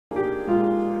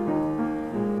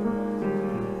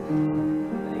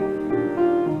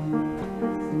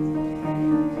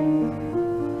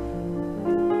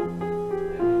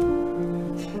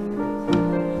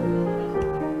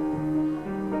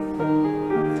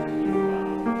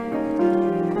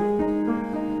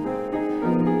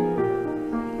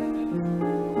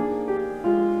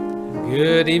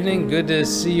good evening. Good to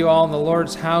see you all in the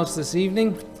Lord's house this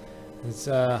evening. It's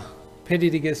a pity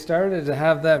to get started to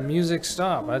have that music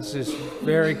stop. That's just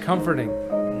very comforting.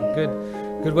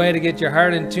 Good way to get your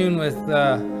heart in tune with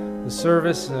the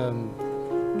service,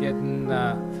 getting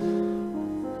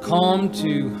calm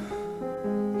to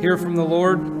hear from the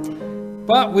Lord.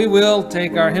 But we will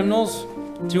take our hymnals,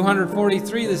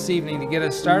 243 this evening to get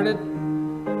us started.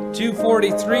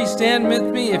 243, stand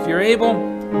with me if you're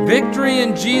able. Victory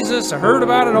in Jesus, I heard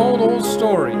about an old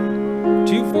story.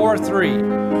 243.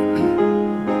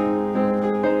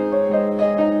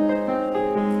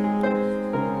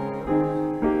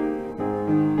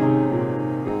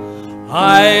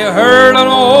 I heard an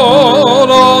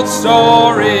old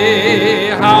story,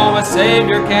 how a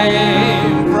Savior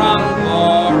came from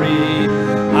glory,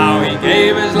 how he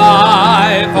gave his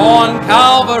life on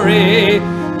Calvary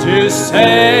to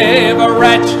save a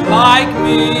wretch like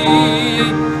me.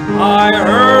 I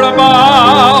heard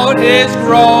about his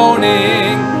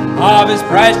groaning, of his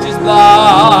precious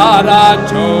blood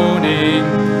atoning,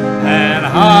 and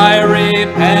I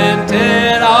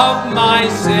repented of my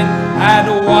sin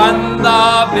and won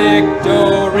the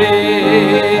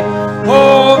victory.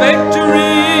 Oh,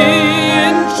 victory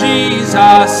in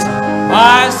Jesus,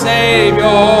 my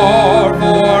Savior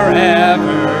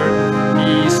forever.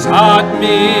 He sought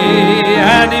me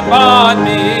and he bought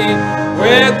me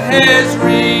with his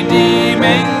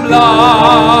redeeming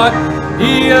blood.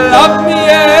 He loved me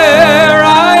ere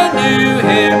I knew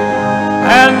him,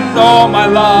 and all my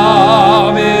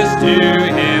love is to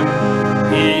him.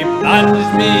 He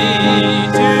plunged me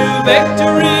to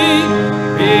victory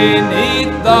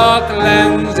beneath the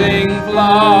cleansing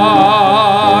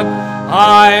flood.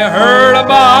 I heard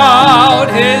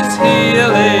about his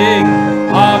healing,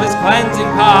 of his cleansing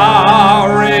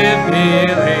power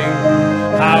revealing,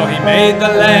 how he made the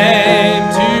lame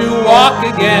to walk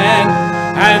again,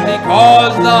 and he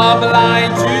caused the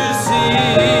blind to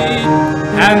see.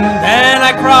 And then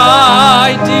I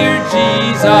cried, dear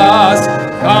Jesus,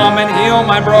 come and heal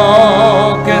my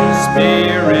broken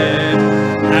spirit.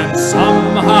 And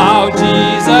somehow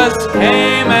Jesus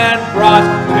came and brought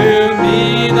to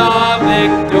me the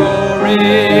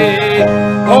victory.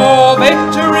 Oh,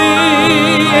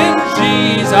 victory in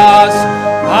Jesus,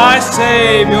 my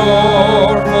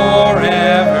Savior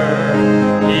forever.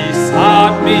 He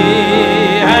sought me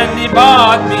and he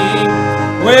bought me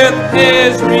with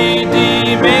his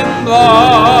redeeming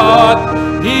blood.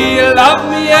 He loved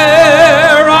me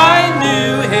ere I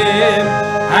knew him,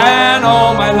 and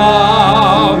all my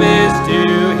love is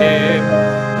to him.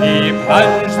 He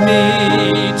plunged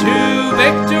me to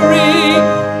victory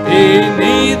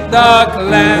beneath the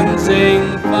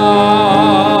cleansing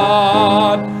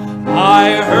flood.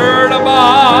 I heard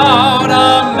about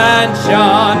a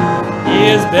mansion he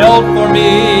has built for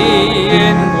me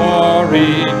in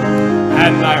glory,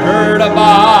 and I heard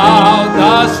about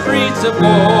the streets of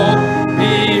gold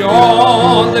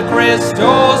beyond the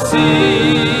crystal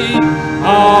sea,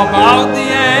 about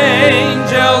the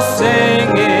angels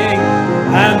singing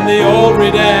and the old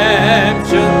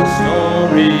redemption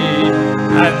story.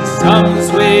 And some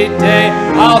sweet day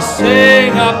I'll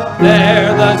sing up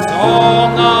there the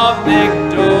song of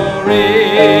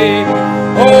victory.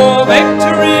 Oh,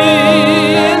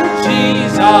 victory in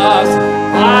Jesus,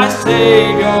 my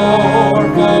Savior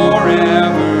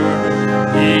forever.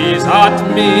 He sought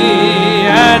me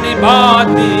and he bought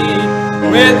me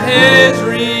with his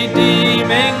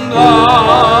redeeming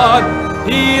blood.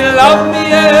 He loved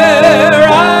me ere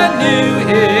I knew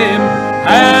him,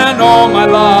 and all my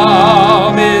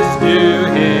love is to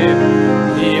him.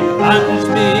 He plunged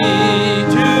me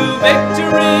to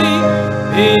victory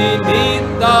beneath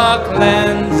the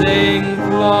cleansing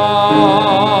flood.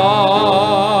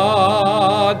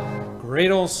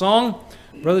 Great old song.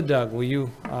 Brother Doug, will you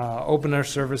open our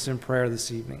service in prayer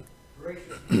this evening?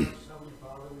 Gracious, Heavenly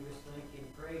Father, we just thank you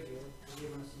and praise you for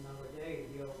giving us another day to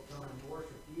be able to come and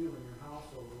worship you in your house,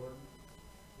 O Lord.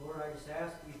 Lord, I just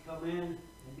ask you to come in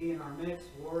and be in our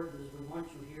midst, Lord, as we want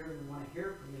you here and we want to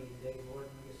hear from you today, Lord.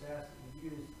 And we just ask that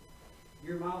you use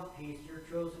your mouthpiece, your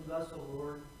chosen vessel,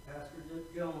 Lord, Pastor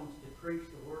Jones, to preach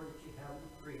the word that you have him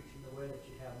to preach in the way that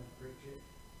you have him to preach it.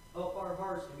 Help our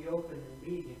hearts to be open and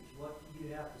obedient to what you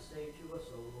have to say to us,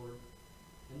 O Lord.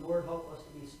 And Lord, help us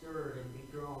to be stirred and be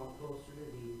drawn closer to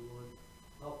thee, Lord.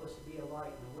 Help us to be a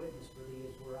light and a witness for thee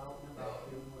as we're out and about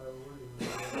doing whatever we're doing,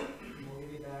 Lord. And we'll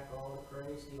give you back all the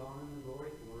praise, the honor, and the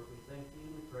glory for it. We thank thee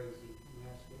and we praise thee.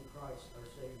 We ask in Christ, our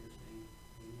Savior's name.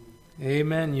 Amen.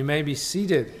 Amen. You may be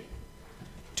seated.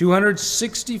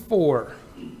 264.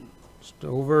 Just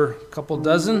over a couple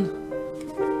dozen.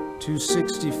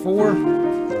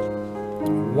 264.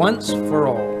 once for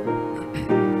all.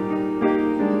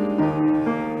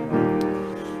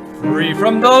 Free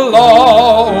from the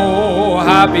law, oh,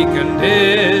 happy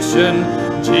condition,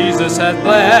 Jesus hath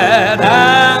bled,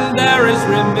 and there is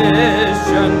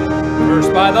remission.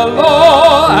 Cursed by the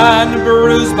law and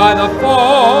bruised by the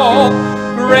fall,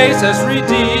 grace has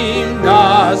redeemed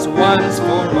us once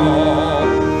for all.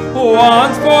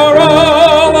 Once for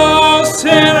all, oh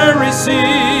sinner,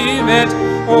 receive it.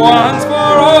 Once for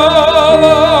all,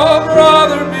 oh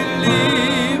brother,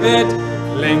 believe it.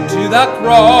 Cling to the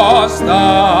cross,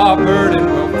 the burden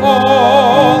will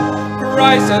fall.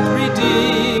 Christ hath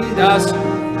redeemed us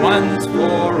once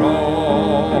for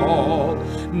all.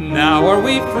 Now are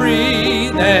we free,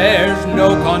 there's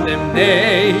no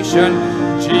condemnation.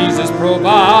 Jesus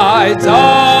provides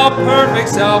a perfect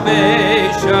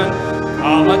salvation.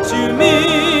 Come unto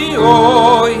me,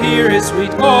 oh, hear his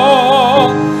sweet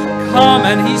call. Come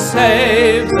and he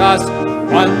saves us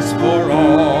once for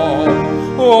all.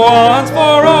 Once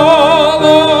for all,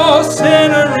 oh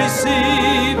sinner,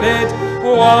 receive it.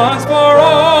 Once for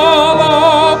all,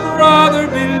 oh brother,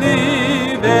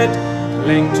 believe it.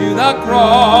 Cling to the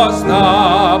cross,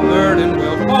 the burden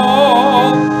will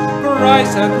fall.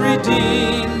 Christ hath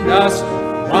redeemed us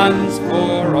once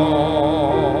for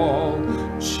all.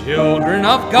 Children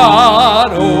of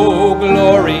God, oh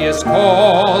glorious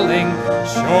calling,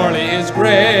 surely his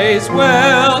grace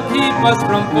will keep us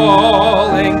from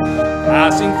falling,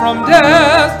 passing from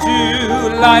death to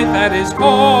life at his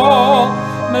call.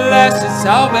 Blessed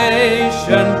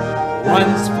salvation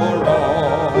once for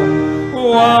all.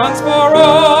 Once for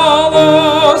all,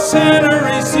 oh sinner,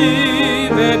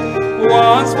 receive it.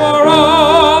 Once for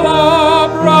all, oh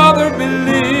brother,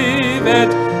 believe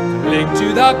it. Cling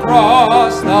to the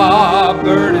cross, the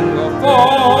burden will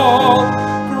fall.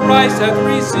 Christ hath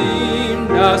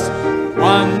redeemed us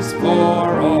once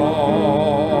for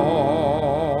all.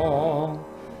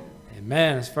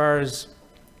 Amen. As far as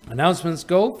announcements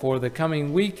go for the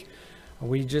coming week,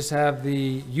 we just have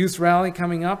the youth rally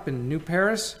coming up in New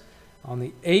Paris on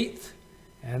the 8th,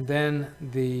 and then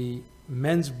the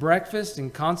men's breakfast in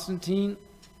Constantine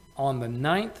on the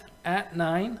 9th at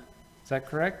 9. Is that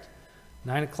correct?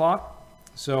 9 o'clock.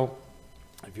 So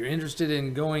if you're interested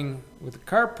in going with a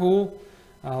carpool,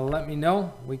 let me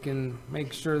know. We can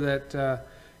make sure that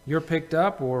you're picked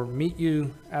up or meet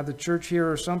you at the church here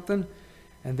or something.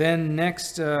 And then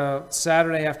next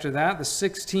Saturday after that, the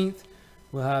 16th,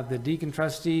 we'll have the Deacon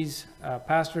Trustees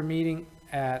pastor meeting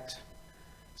at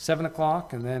 7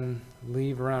 o'clock, and then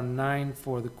leave around 9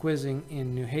 for the quizzing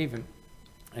in New Haven.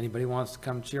 Anybody wants to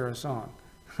come cheer us on.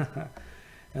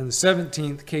 And the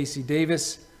 17th, Casey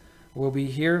Davis will be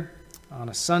here on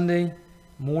a Sunday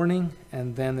morning,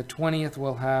 and then the 20th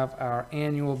we'll have our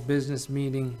annual business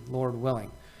meeting, Lord willing.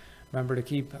 Remember to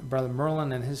keep Brother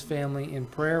Merlin and his family in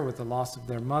prayer with the loss of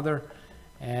their mother,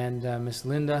 and Miss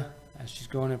Linda, as she's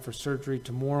going in for surgery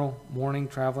tomorrow morning,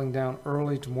 traveling down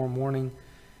early tomorrow morning,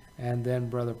 and then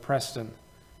Brother Preston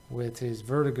with his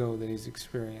vertigo that he's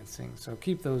experiencing. So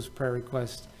keep those prayer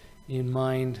requests in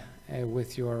mind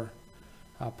with your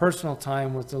personal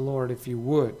time with the Lord, if you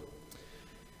would.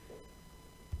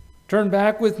 Turn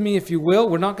back with me, if you will.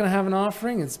 We're not going to have an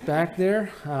offering. It's back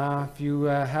there. If you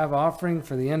have offering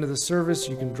for the end of the service,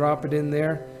 you can drop it in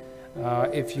there,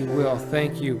 if you will.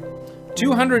 Thank you.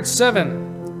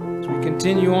 207. As we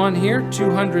continue on here,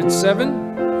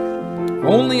 207.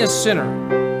 Only a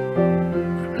sinner.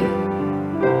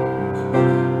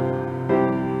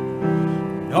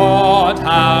 Naught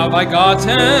have I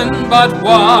gotten but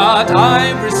what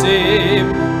I've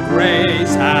received.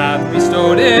 Grace hath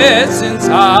bestowed it since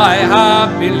I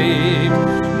have believed.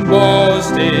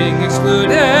 Boasting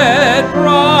excluded,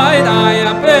 pride I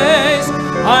abase.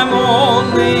 I'm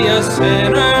only a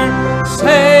sinner,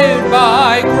 saved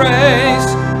by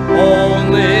grace.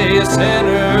 Only a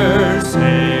sinner,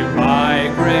 saved by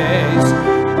grace.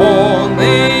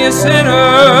 Only a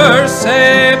sinner,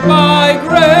 saved by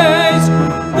grace.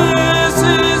 This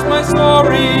is my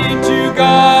story, to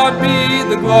God be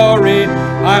the glory.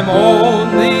 I'm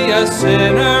only a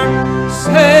sinner,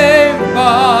 saved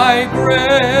by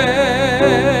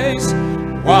grace.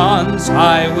 Once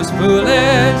I was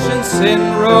foolish and sin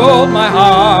ruled my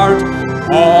heart,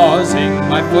 causing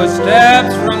my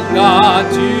footsteps from God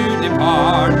to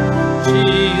depart.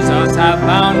 Jesus hath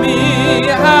found me,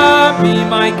 happy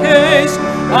my case.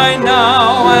 I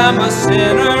now am a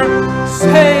sinner,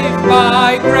 saved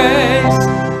by grace.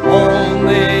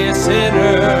 Only a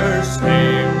sinner,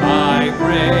 saved by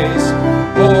grace.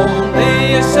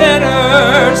 Only a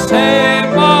sinner,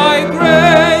 saved by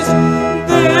grace.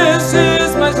 This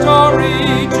is my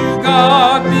story, to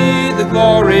God be the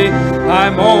glory.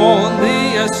 I'm only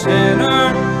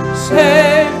sinner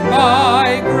saved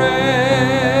by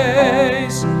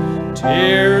grace.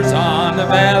 Tears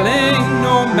unavailing,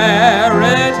 no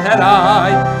merit had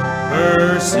I.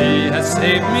 Mercy has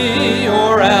saved me,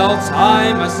 or else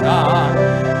I must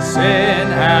die. Sin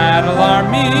had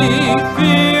alarmed me,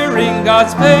 fearing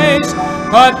God's face,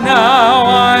 but now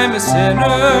I'm a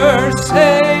sinner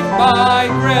saved by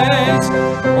grace.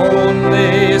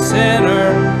 Only a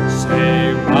sinner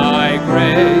saved by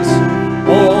grace.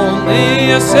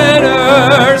 Only a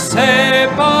sinner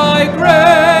saved by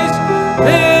grace.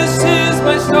 This is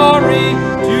my story,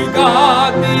 to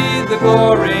God be the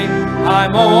glory.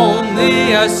 I'm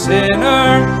only a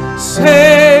sinner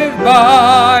saved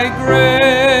by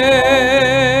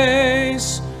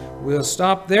grace. We'll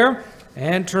stop there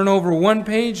and turn over one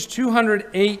page,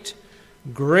 208,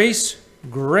 Grace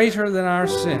Greater Than Our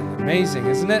Sin. Amazing,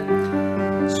 isn't it?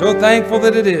 So thankful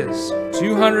that it is.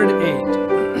 208.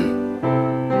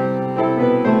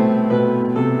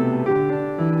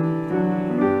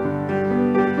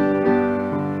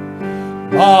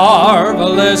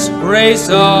 Marvelous grace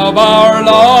of our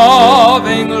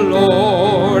loving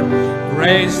Lord,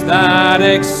 grace that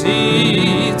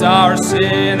exceeds our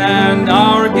sin and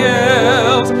our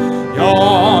guilt,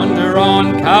 yonder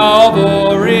on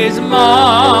Calvary's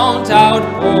mount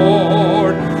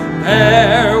outpoured,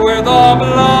 there where the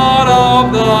blood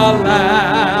of the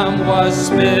Lamb was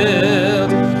spilled.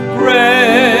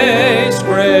 Grace,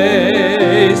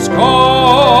 grace,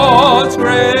 God's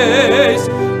grace,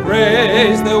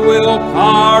 grace that will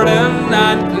pardon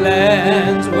and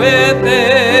cleanse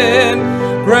within.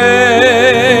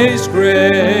 Grace,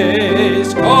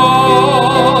 grace,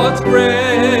 God's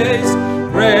grace,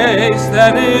 grace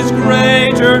that is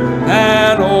greater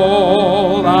than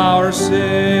all our sin.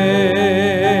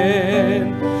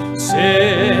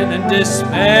 Sin and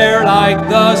despair like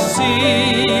the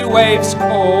sea waves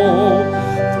cold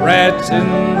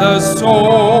threaten the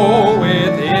soul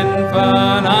with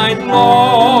infinite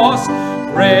loss.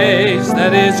 Grace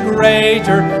that is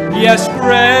greater, yes,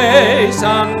 grace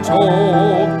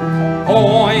untold,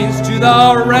 points to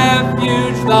the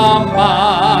refuge, the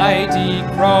mighty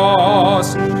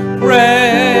cross.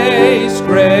 Grace,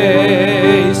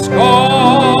 grace,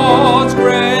 God's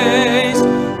grace,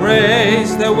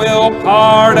 grace that will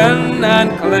pardon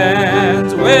and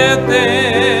cleanse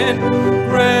within.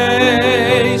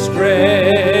 Grace,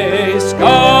 grace,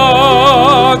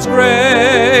 God's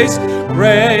grace,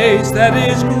 grace that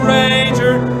is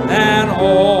greater than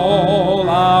all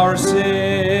our sin.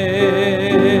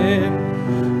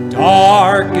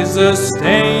 Dark is a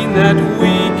stain that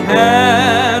we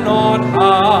cannot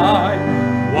hide.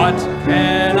 What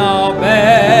can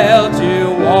avail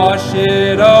to wash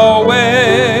it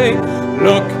away?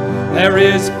 Look, there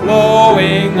is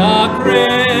flowing a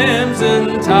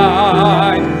crimson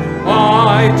tide,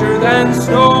 whiter than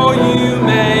snow you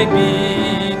may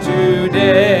be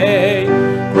today.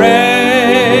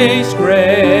 Grace,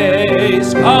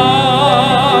 grace,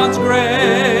 God's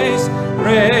grace,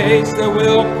 grace that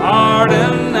will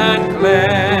pardon and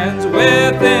cleanse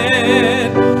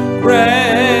within.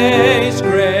 Grace,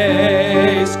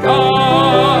 grace,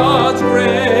 God's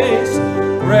grace,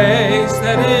 grace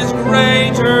that is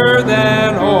greater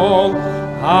than all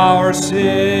our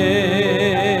sin.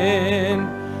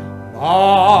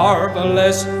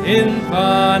 Marvelous,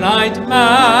 infinite,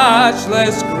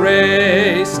 matchless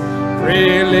grace,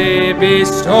 freely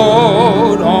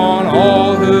bestowed on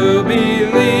all who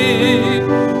believe.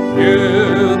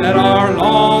 You that are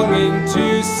longing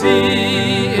to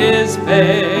see His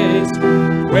face,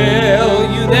 will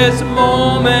you this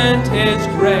moment His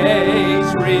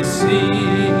grace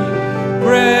receive?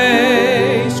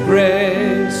 Grace,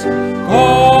 grace,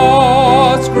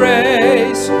 God's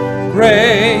grace,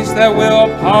 grace that will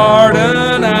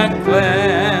pardon and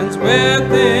cleanse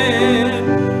within.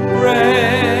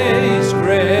 Grace,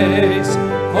 grace,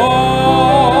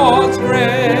 God's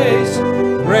grace,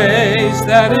 grace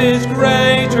that is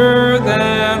greater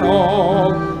than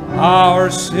all our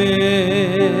sin.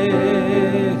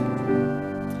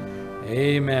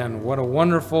 Amen. What a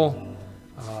wonderful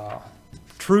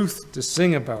truth to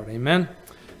sing about. Amen.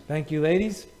 Thank you,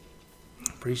 ladies.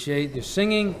 Appreciate you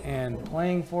singing and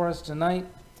playing for us tonight.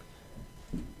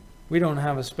 We don't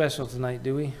have a special tonight,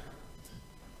 do we?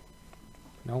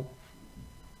 No?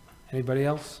 Anybody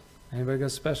else? Anybody got a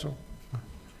special?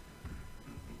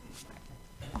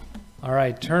 All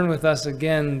right, turn with us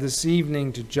again this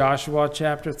evening to Joshua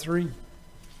chapter 3.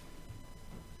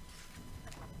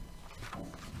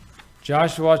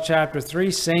 Joshua chapter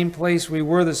 3, same place we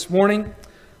were this morning.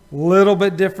 Little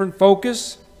bit different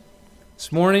focus.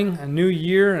 This morning, a new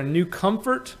year, a new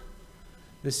comfort.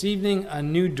 this evening, a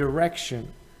new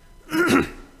direction.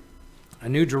 A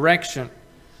new direction.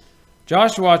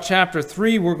 Joshua chapter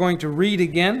 3, we're going to read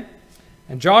again.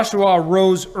 And Joshua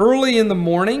rose early in the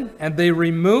morning, and they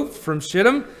removed from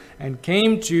Shittim and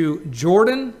came to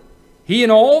Jordan, he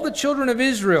and all the children of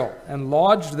Israel, and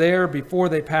lodged there before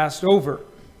they passed over.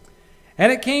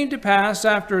 And it came to pass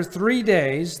after 3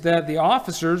 days that the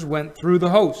officers went through the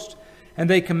host, and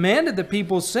they commanded the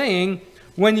people, saying,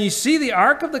 when ye see the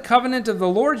ark of the covenant of the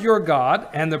Lord your God,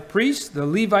 and the priests, the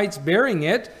Levites, bearing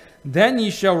it, then ye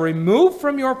shall remove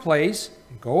from your place,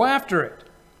 and go after it.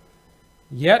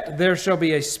 Yet there shall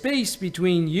be a space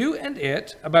between you and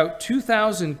it, about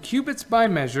 2,000 cubits by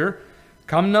measure.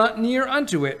 Come not near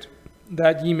unto it,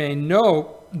 that ye may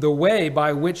know the way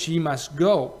by which ye must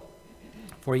go.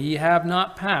 For ye have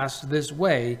not passed this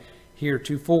way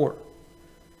heretofore.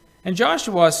 And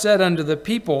Joshua said unto the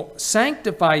people,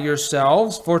 sanctify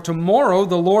yourselves, for tomorrow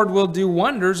the Lord will do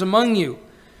wonders among you.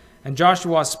 And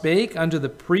Joshua spake unto the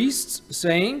priests,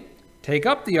 saying, take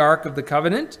up the ark of the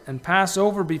covenant, and pass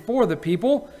over before the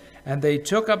people. And they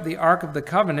took up the ark of the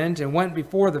covenant, and went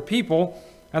before the people.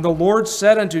 And the Lord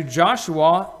said unto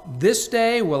Joshua, this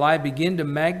day will I begin to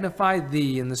magnify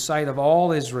thee in the sight of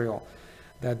all Israel,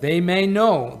 that they may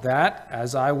know that,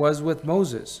 as I was with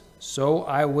Moses, so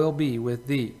I will be with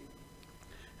thee.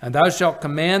 And thou shalt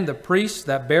command the priests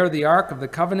that bear the ark of the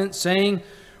covenant, saying,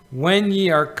 when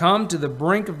ye are come to the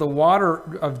brink of the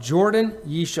water of Jordan,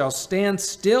 ye shall stand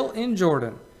still in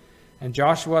Jordan. And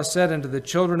Joshua said unto the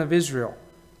children of Israel,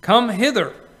 come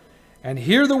hither, and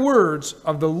hear the words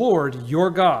of the Lord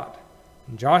your God.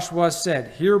 And Joshua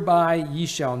said, hereby ye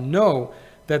shall know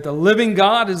that the living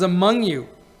God is among you,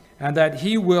 and that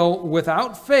he will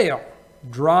without fail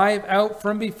drive out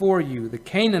from before you the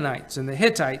Canaanites, and the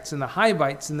Hittites, and the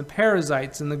Hivites, and the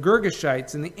Perizzites, and the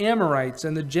Girgashites, and the Amorites,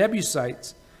 and the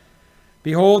Jebusites.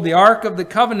 Behold, the ark of the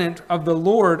covenant of the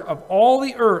Lord of all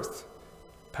the earth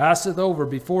passeth over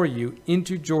before you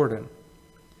into Jordan.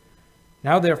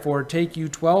 Now therefore take you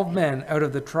 12 men out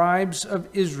of the tribes of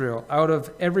Israel, out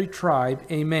of every tribe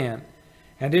a man.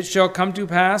 And it shall come to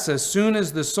pass, as soon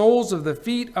as the soles of the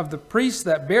feet of the priests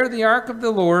that bear the ark of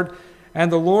the Lord, and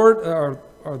the Lord,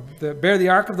 bear the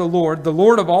ark of the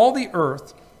Lord of all the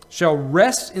earth, shall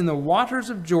rest in the waters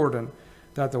of Jordan,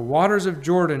 that the waters of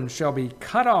Jordan shall be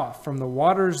cut off from the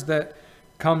waters that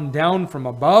come down from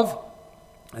above,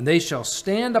 and they shall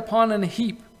stand upon an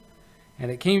heap. And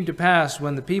it came to pass,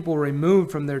 when the people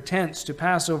removed from their tents to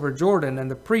pass over Jordan, and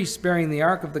the priests bearing the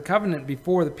ark of the covenant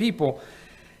before the people,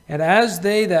 and as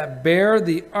they that bear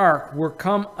the ark were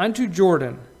come unto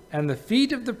Jordan, and the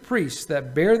feet of the priests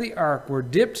that bear the ark were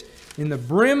dipped in the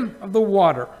brim of the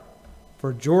water,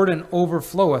 for Jordan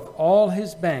overfloweth all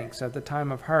his banks at the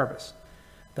time of harvest,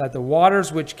 that the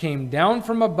waters which came down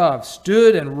from above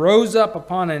stood and rose up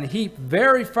upon an heap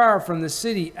very far from the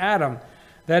city Adam,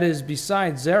 that is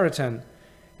beside Zaretan,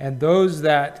 and those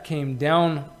that came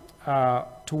down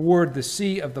toward the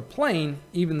sea of the plain,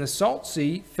 even the salt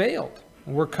sea, failed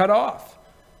and were cut off.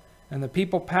 And the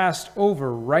people passed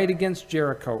over right against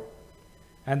Jericho.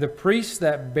 And the priests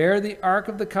that bear the ark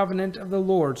of the covenant of the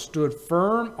Lord stood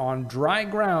firm on dry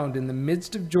ground in the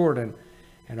midst of Jordan,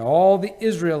 and all the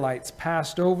Israelites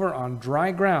passed over on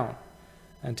dry ground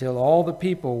until all the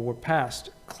people were passed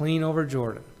clean over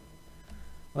Jordan.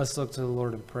 Let's look to the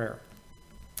Lord in prayer.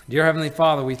 Dear Heavenly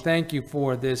Father, we thank you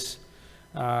for this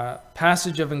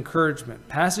passage of encouragement,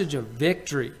 passage of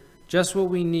victory, just what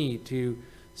we need to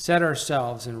set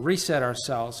ourselves and reset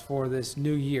ourselves for this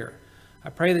new year. I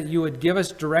pray that you would give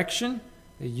us direction,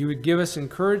 that you would give us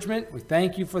encouragement. We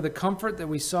thank you for the comfort that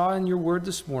we saw in your word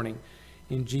this morning.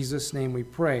 In Jesus' name we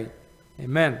pray.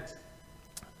 Amen.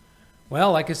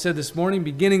 Well, like I said this morning,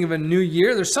 beginning of a new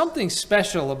year, there's something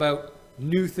special about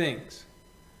new things.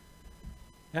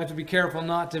 You have to be careful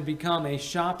not to become a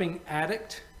shopping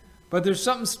addict, but there's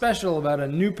something special about a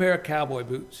new pair of cowboy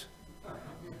boots,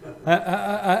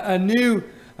 a new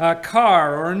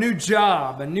car, or a new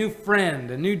job, a new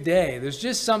friend, a new day. There's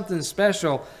just something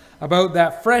special about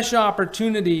that fresh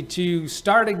opportunity to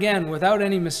start again without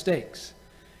any mistakes.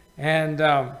 And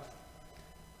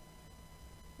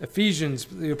Ephesians,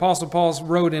 the Apostle Paul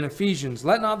wrote in Ephesians,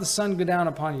 let not the sun go down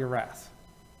upon your wrath.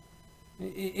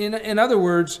 In other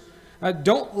words,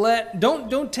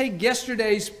 don't take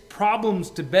yesterday's problems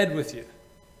to bed with you.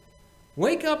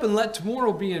 Wake up and let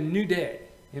tomorrow be a new day.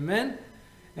 Amen?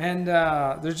 And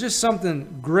there's just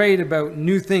something great about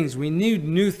new things. We need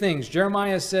new things.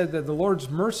 Jeremiah said that the Lord's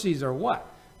mercies are what?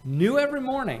 New every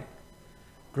morning.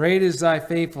 Great is thy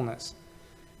faithfulness.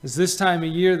 It's this time of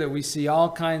year that we see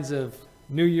all kinds of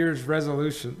New Year's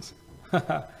resolutions.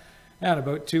 And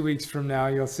about 2 weeks from now,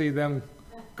 you'll see them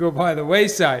go by the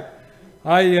wayside.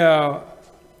 I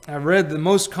read the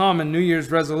most common New Year's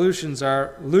resolutions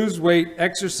are lose weight,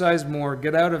 exercise more,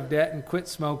 get out of debt, and quit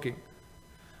smoking.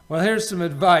 Well, here's some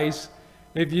advice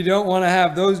if you don't want to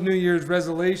have those New Year's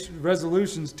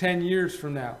resolutions 10 years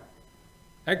from now.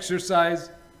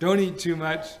 Exercise, don't eat too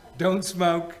much, don't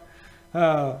smoke,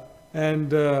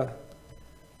 and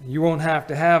you won't have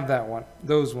to have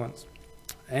those ones.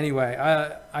 Anyway,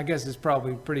 I guess it's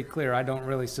probably pretty clear I don't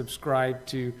really subscribe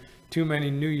to too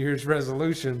many New Year's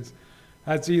resolutions.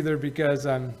 That's either because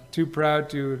I'm too proud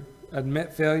to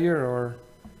admit failure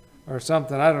or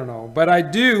something, I don't know. But I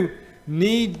do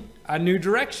need a new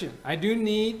direction. I do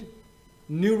need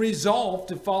new resolve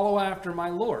to follow after my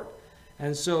Lord.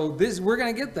 And so we're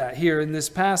going to get that here in this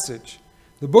passage.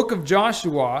 The book of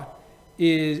Joshua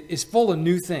is full of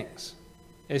new things.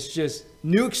 It's just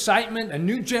new excitement, a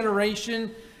new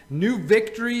generation, new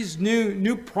victories,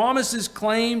 new promises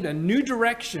claimed, a new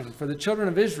direction for the children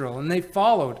of Israel. And they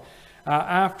followed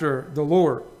after the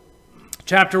Lord.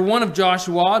 Chapter 1 of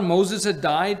Joshua, Moses had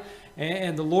died,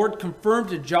 and the Lord confirmed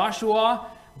to Joshua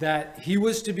that he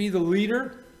was to be the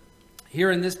leader.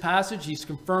 Here in this passage, he's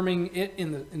confirming it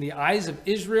in the eyes of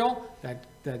Israel,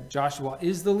 that Joshua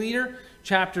is the leader.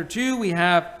 Chapter 2, we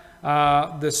have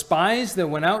the spies that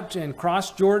went out and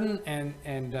crossed Jordan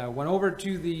and went over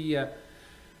to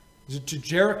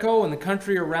Jericho and the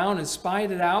country around and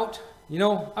spied it out. You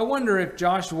know, I wonder if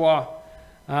Joshua,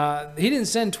 he didn't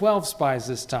send 12 spies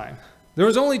this time. There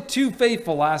was only 2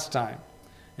 faithful last time.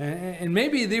 And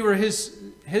maybe they were his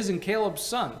and Caleb's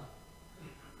son.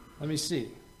 Let me see.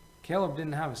 Caleb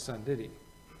didn't have a son, did he?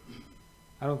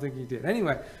 I don't think he did.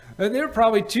 Anyway, there were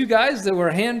probably 2 guys that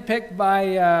were handpicked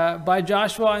by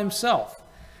Joshua himself.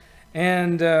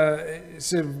 And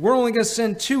said, we're only going to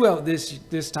send 2 out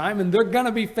this time, and they're going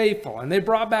to be faithful. And they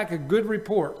brought back a good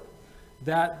report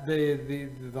that the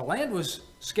land was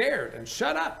scared and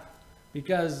shut up,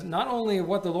 because not only of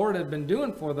what the Lord had been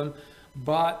doing for them,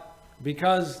 but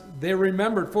because they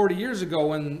remembered 40 years ago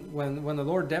when the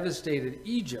Lord devastated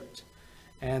Egypt.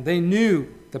 And they knew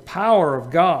the power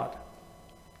of God.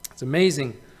 It's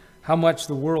amazing how much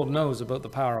the world knows about the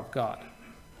power of God.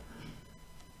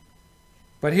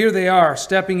 But here they are,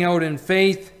 stepping out in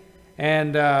faith,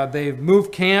 and they've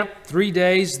moved camp 3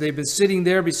 days. They've been sitting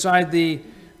there beside the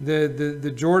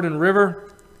Jordan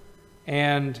River,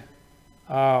 and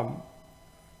they're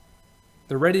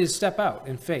ready to step out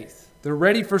in faith. They're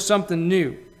ready for something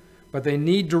new, but they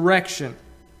need direction,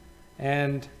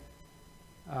 and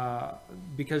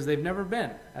because they've never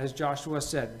been, as Joshua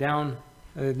said,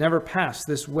 they've never passed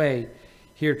this way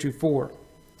heretofore.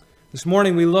 This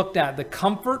morning we looked at the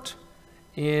comfort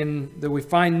in that we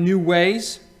find new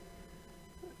ways,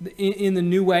 in the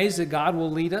new ways that God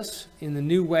will lead us, in the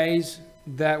new ways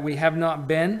that we have not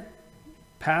been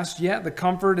past yet, the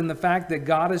comfort in the fact that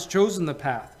God has chosen the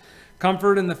path,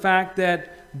 comfort in the fact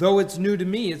that though it's new to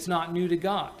me, it's not new to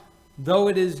God. Though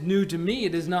it is new to me,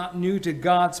 it is not new to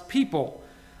God's people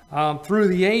through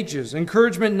the ages.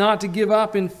 Encouragement not to give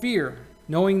up in fear,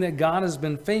 knowing that God has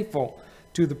been faithful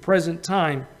to the present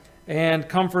time, and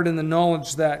comfort in the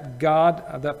knowledge that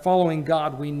that following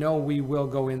God, we know we will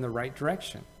go in the right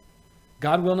direction.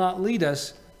 God will not lead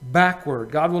us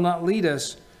backward. God will not lead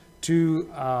us to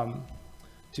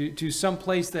some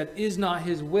place that is not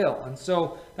his will. And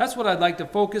so that's what I'd like to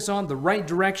focus on, the right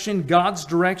direction, God's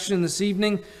direction this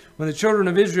evening. When the children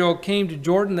of Israel came to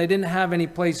Jordan, they didn't have any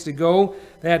place to go.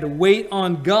 They had to wait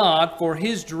on God for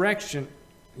his direction.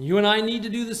 You and I need to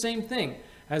do the same thing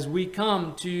as we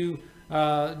come to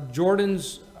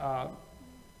Jordan's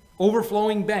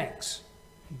overflowing banks.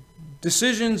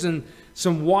 Decisions and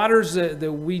some waters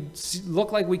that we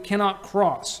look like we cannot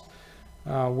cross.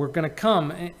 We're going to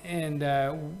come and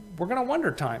we're going to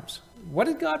wonder times, what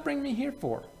did God bring me here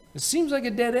for? It seems like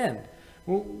a dead end.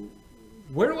 Well,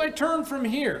 where do I turn from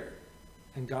here?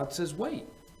 And God says, wait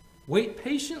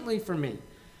patiently for me.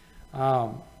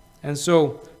 And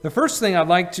so the first thing I'd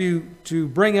like to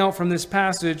bring out from this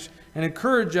passage and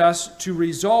encourage us to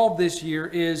resolve this year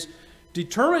is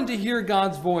determine to hear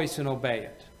God's voice and obey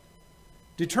it.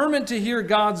 Determined to hear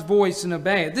God's voice and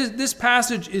obey it. This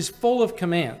passage is full of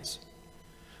commands.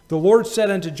 The Lord said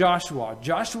unto Joshua,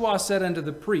 Joshua said unto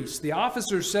the priests, the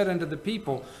officers said unto the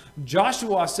people,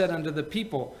 Joshua said unto the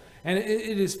people. And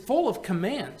it is full of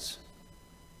commands.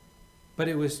 But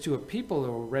it was to a people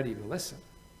that were ready to listen.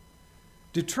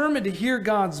 Determined to hear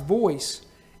God's voice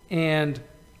and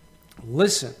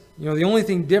listen. You know, the only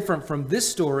thing different from this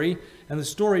story and the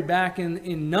story back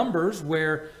in Numbers,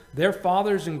 where their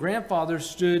fathers and grandfathers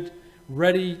stood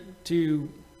ready to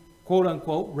quote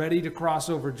unquote, ready to cross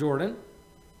over Jordan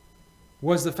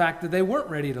was the fact that they weren't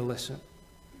ready to listen.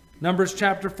 Numbers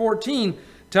chapter 14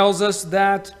 tells us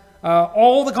that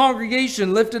all the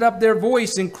congregation lifted up their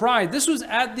voice and cried. This was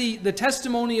at the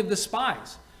testimony of the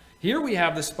spies. Here we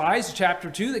have the spies,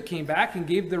 chapter 2, that came back and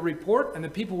gave their report, and the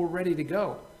people were ready to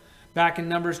go. Back in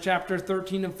Numbers chapter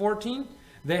 13 and 14,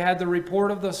 they had the report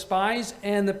of the spies,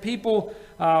 and the people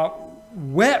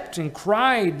wept and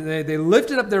cried. They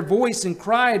lifted up their voice and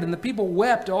cried, and the people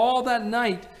wept all that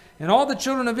night. And all the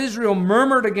children of Israel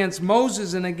murmured against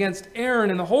Moses and against Aaron,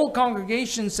 and the whole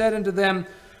congregation said unto them,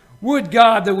 would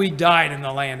God that we died in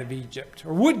the land of Egypt,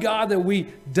 or would God that we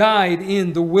died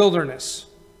in the wilderness.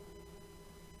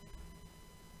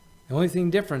 The only thing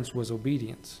different was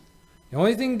obedience. The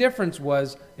only thing different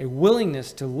was a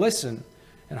willingness to listen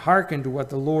and hearken to what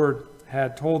the Lord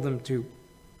had told them to.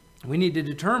 We need to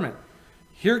determine,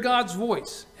 hear God's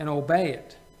voice and obey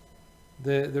it.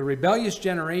 The rebellious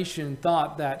generation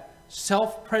thought that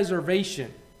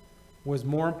self-preservation was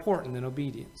more important than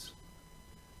obedience.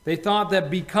 They thought that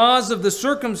because of the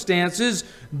circumstances,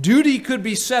 duty could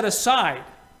be set aside.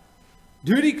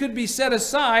 Duty could be set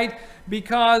aside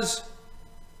because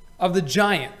of the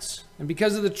giants, and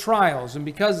because of the trials, and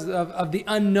because of the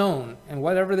unknown, and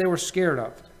whatever they were scared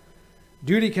of.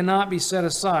 Duty cannot be set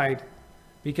aside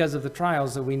because of the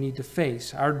trials that we need to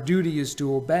face. Our duty is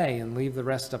to obey and leave the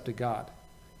rest up to God.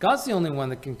 God's the only one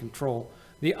that can control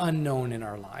the unknown in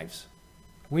our lives.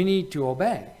 We need to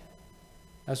obey.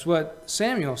 That's what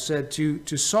Samuel said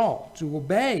to Saul. To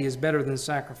obey is better than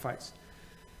sacrifice.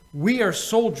 We are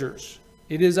soldiers.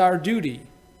 It is our duty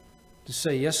to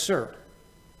say, yes, sir,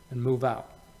 and move out.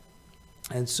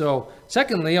 And so,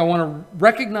 secondly, I want to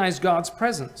recognize God's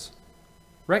presence.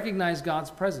 Recognize God's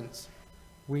presence.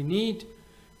 We need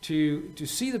to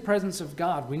see the presence of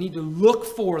God. We need to look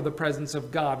for the presence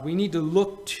of God. We need to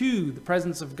look to the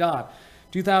presence of God.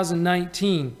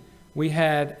 2019, we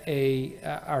had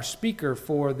our speaker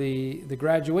for the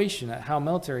graduation at Howe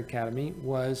Military Academy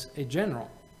was a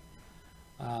general.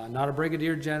 Not a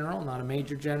brigadier general, not a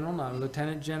major general, not a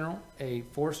lieutenant general, a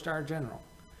 4-star general.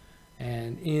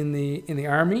 And in the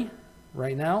Army,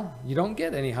 right now, you don't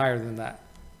get any higher than that.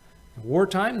 In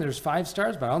wartime, there's 5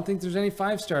 stars, but I don't think there's any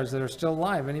 5 stars that are still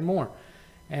alive anymore.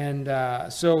 And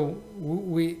so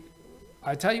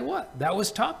I tell you what, that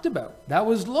was talked about. That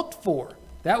was looked for.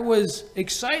 That was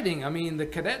exciting. I mean, the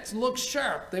cadets looked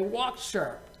sharp. They walked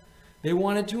sharp. They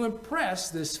wanted to impress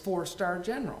this 4-star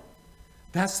general.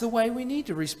 That's the way we need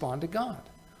to respond to God.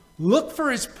 Look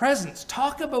for his presence.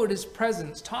 Talk about his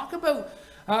presence. Talk about...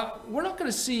 we're not going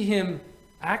to see him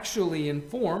actually in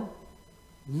form,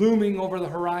 looming over the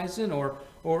horizon or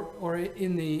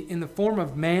in the form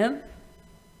of man.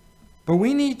 But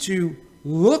we need to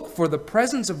look for the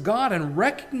presence of God and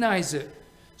recognize it.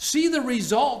 See the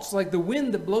results like the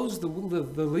wind that blows the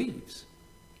leaves.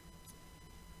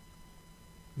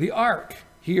 The ark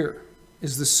here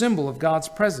is the symbol of God's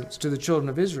presence to the children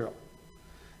of Israel.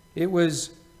 It was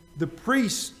the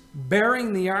priests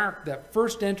bearing the ark that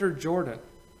first entered Jordan.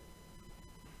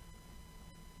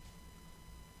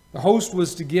 The host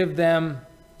was to give them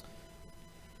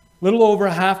a little over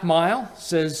a half mile,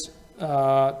 says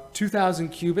 2,000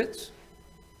 cubits.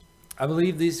 I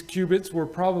believe these cubits were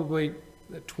probably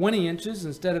 20 inches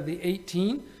instead of the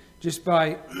 18, just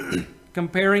by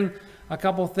comparing a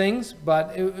couple things,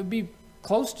 but it would be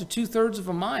close to 2/3 of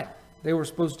a mile they were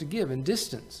supposed to give in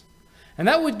distance. And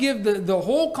that would give the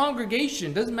whole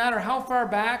congregation, doesn't matter how far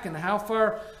back and how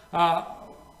far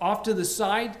off to the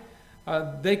side,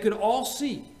 they could all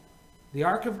see the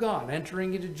ark of God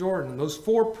entering into Jordan, those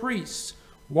 4 priests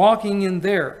walking in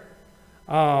there.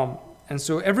 And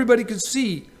so everybody could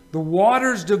see the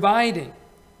waters dividing.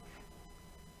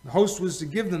 The host was to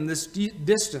give them this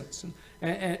distance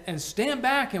and stand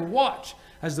back and watch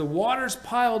as the waters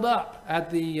piled up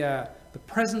at the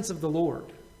presence of the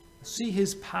Lord. See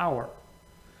his power.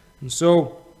 And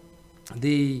so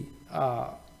the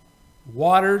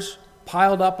waters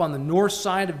piled up on the north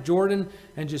side of Jordan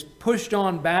and just pushed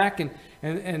on back.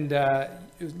 And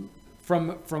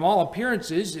from all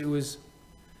appearances, it was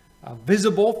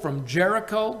visible from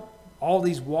Jericho, all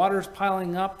these waters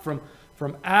piling up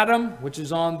from Adam, which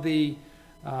is on the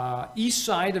east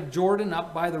side of Jordan,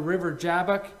 up by the river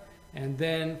Jabbok, and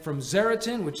then from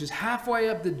Zeratan, which is halfway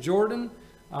up the Jordan,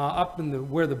 up in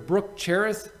where the brook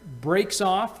Cherith breaks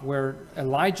off, where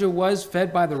Elijah was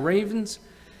fed by the ravens.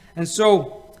 And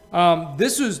so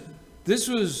this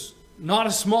was not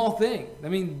a small thing. I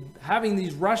mean, having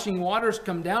these rushing waters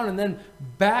come down and then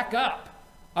back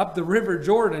up the river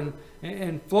Jordan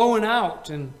and flowing out,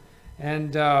 and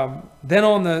then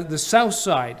on the south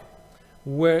side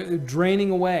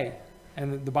draining away.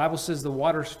 And the Bible says the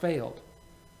waters failed.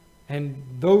 And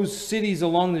those cities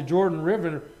along the Jordan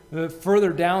River,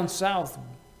 further down south,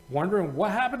 wondering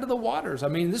what happened to the waters. I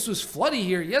mean, this was floody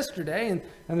here yesterday, and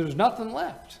there's nothing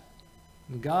left.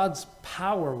 And God's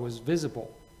power was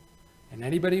visible. And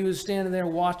anybody who was standing there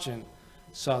watching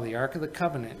saw the Ark of the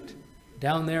Covenant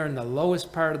down there in the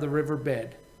lowest part of the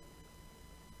riverbed.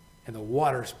 And the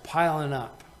water's piling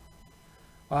up.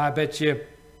 Well, I bet you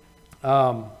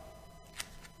the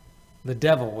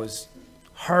devil was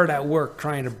hard at work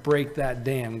trying to break that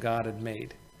dam God had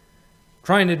made,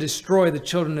 trying to destroy the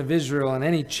children of Israel and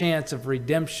any chance of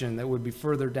redemption that would be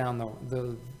further down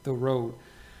the road.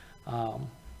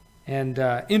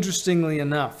 Interestingly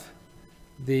enough,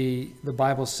 the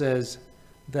Bible says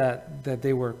that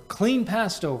they were clean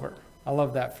passed over. I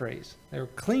love that phrase. They were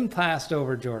clean passed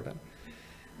over Jordan.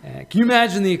 Can you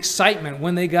imagine the excitement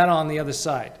when they got on the other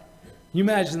side? You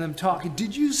imagine them talking,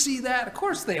 did you see that? Of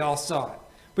course they all saw it.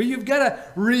 But you've got to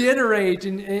reiterate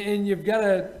and you've got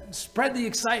to spread the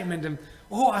excitement. And,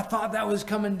 oh, I thought that was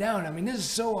coming down. I mean, this is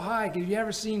so high. Have you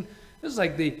ever seen, this is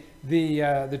like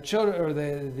the children or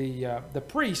the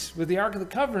priests with the Ark of the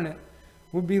Covenant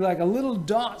would be like a little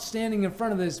dot standing in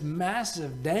front of this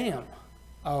massive dam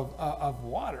of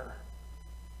water.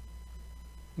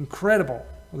 Incredible,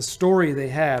 the story they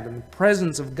had and the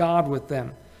presence of God with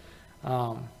them.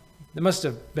 It must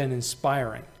have been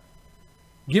inspiring,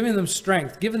 giving them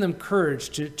strength, giving them courage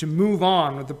to move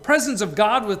on. With the presence of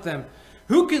God with them,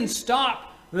 who can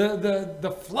stop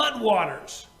the flood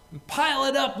waters and pile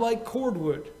it up like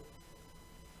cordwood?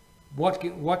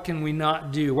 What can we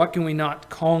not do? What can we not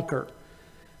conquer?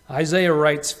 Isaiah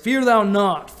writes, "Fear thou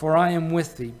not, for I am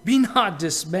with thee. Be not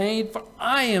dismayed, for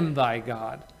I am thy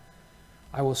God.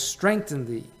 I will strengthen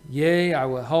thee. Yea, I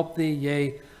will help thee.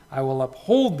 Yea, I will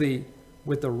uphold thee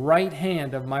with the right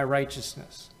hand of my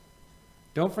righteousness."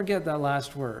 Don't forget that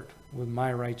last word, with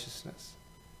my righteousness.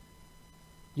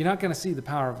 You're not going to see the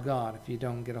power of God if you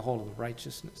don't get a hold of the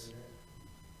righteousness.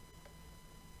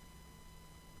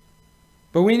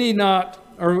 But we need not,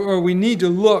 or we need to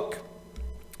look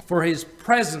for his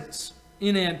presence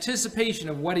in anticipation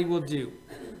of what he will do,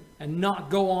 and not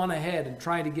go on ahead and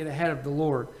try to get ahead of the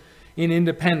Lord in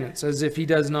independence as if he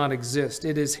does not exist.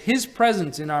 It is his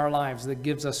presence in our lives that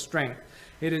gives us strength.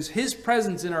 It is his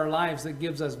presence in our lives that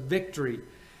gives us victory.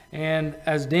 And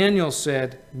as Daniel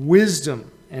said, wisdom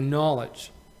and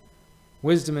knowledge.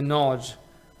 Wisdom and knowledge.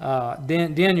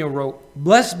 Daniel wrote,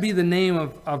 "Blessed be the name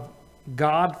of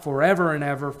God forever and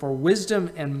ever, for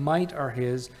wisdom and might are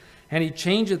his. And he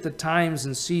changeth the times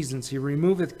and seasons. He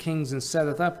removeth kings and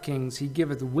setteth up kings. He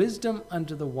giveth wisdom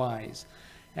unto the wise,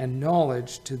 and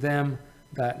knowledge to them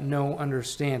that know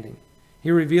understanding.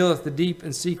 He revealeth the deep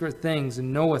and secret things,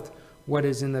 and knoweth what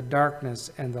is in the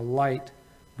darkness, and the light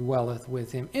dwelleth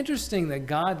with him." Interesting that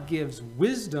God gives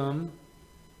wisdom,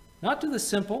 not to the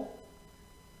simple,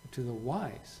 but to the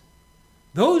wise.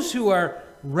 Those who are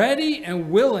ready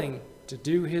and willing to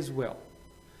do his will.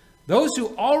 Those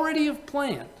who already have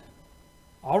planned,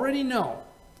 already know,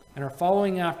 and are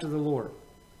following after the Lord.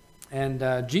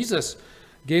 And Jesus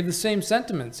gave the same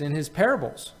sentiments in his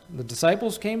parables. The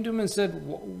disciples came to him and said,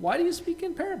 "Why do you speak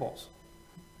in parables?"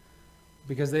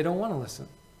 Because they don't want to listen.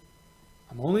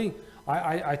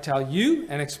 I tell you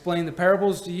and explain the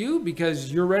parables to you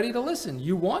because you're ready to listen.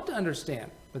 You want to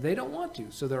understand, but they don't want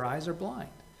to, so their eyes are blind.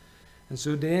 And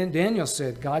so Daniel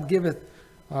said, God giveth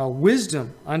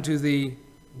wisdom unto the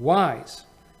wise.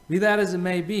 Be that as it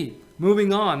may be.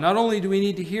 Moving on, not only do we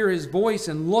need to hear his voice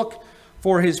and look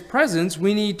for his presence,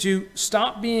 we need to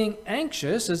stop being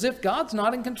anxious as if God's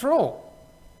not in control.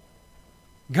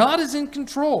 God is in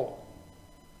control.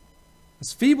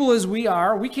 As feeble as we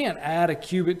are, we can't add a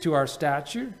cubit to our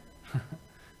stature.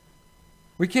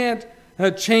 We can't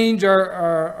change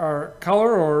our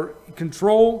color or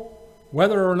control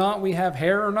whether or not we have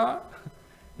hair or not.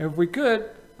 If we could,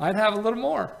 I'd have a little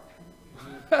more.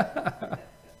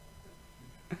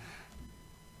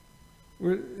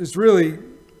 It's really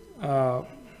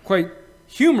quite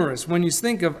humorous when you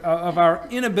think of our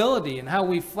inability and how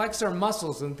we flex our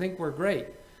muscles and think we're great.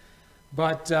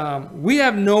 But we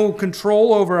have no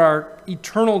control over our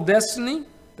eternal destiny.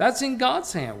 That's in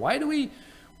God's hand. Why do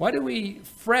we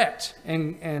fret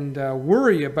and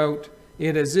worry about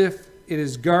it as if it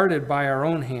is guarded by our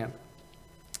own hand?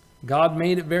 God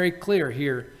made it very clear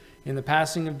here in the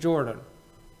passing of Jordan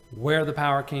where the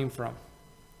power came from.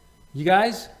 You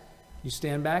guys, you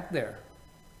stand back there.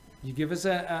 You give us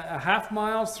a half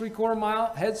mile, 3/4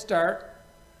 mile head start.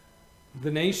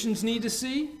 The nations need to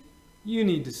see. You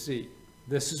need to see.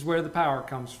 This is where the power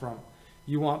comes from.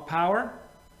 You want power?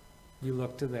 You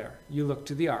look to there. You look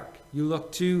to the ark. You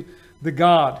look to the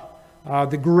God,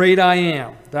 the great I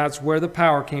am. That's where the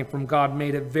power came from. God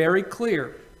made it very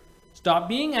clear. Stop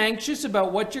being anxious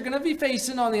about what you're going to be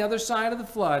facing on the other side of the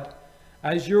flood.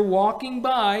 As you're walking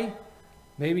by,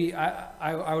 maybe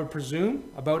I would presume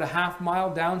about a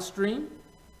half-mile downstream,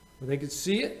 where they could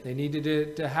see it. They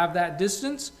needed to have that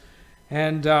distance.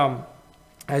 And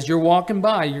as you're walking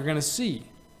by, you're going to see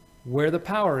where the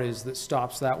power is that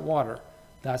stops that water.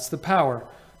 That's the power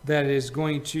that is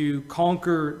going to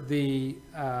conquer the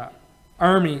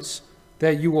armies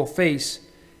that you will face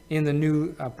in the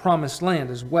new promised land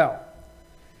as well.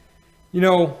 You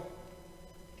know,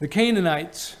 the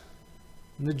Canaanites,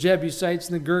 and the Jebusites,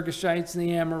 and the Girgashites, and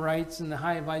the Amorites, and the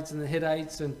Hivites, and the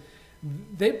Hittites, and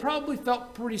they probably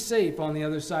felt pretty safe on the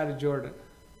other side of Jordan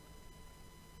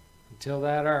until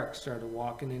that ark started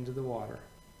walking into the water.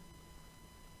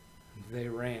 And they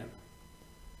ran.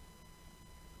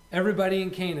 Everybody in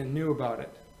Canaan knew about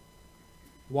it.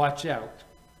 Watch out.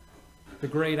 The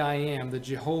great I am, the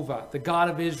Jehovah, the God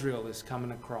of Israel is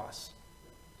coming across.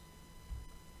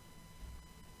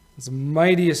 It's the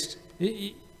mightiest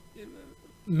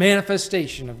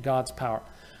manifestation of God's power.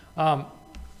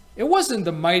 It wasn't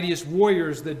the mightiest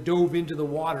warriors that dove into the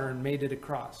water and made it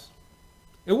across.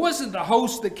 It wasn't the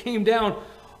host that came down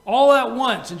all at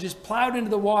once and just plowed into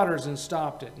the waters and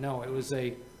stopped it. No, it was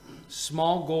a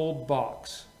small gold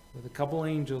box with a couple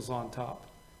angels on top,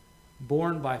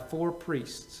 borne by 4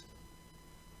 priests.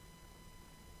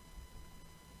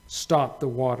 Stopped the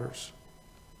waters.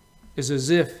 It's as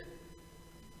if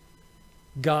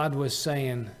God was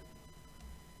saying,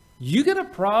 you got a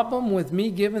problem with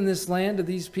me giving this land to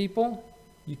these people?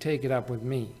 You take it up with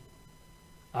me.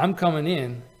 I'm coming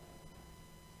in.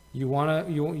 You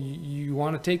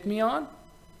wanna take me on?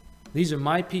 These are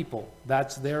my people.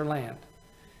 That's their land.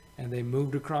 And they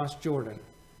moved across Jordan,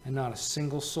 and not a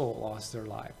single soul lost their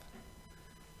life.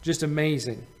 Just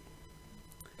amazing.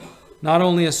 Not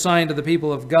only a sign to the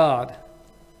people of God,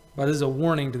 but as a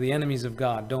warning to the enemies of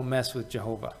God. Don't mess with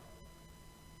Jehovah.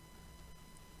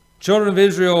 Children of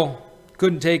Israel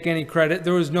couldn't take any credit.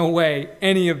 There was no way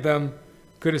any of them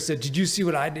could have said, did you see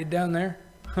what I did down there?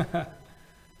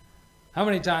 How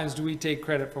many times do we take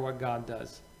credit for what God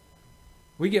does?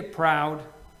 We get proud.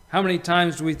 How many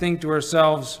times do we think to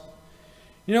ourselves,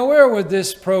 you know, where would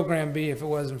this program be if it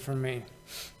wasn't for me?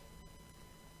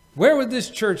 Where would this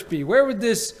church be? Where would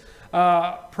this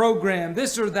program,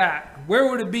 this or that, where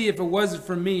would it be if it wasn't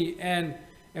for me? And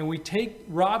we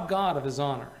rob God of his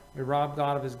honor. We rob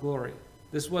God of his glory.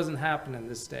 This wasn't happening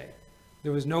this day.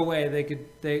 There was no way they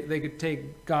could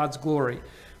take God's glory.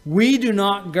 We do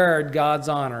not guard God's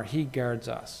honor. He guards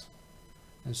us.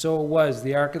 And so it was.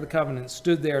 The Ark of the Covenant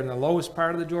stood there in the lowest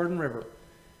part of the Jordan River,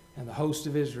 and the host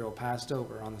of Israel passed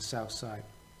over on the south side.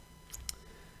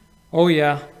 Oh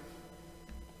yeah.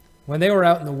 When they were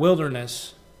out in the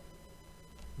wilderness,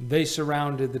 they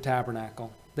surrounded the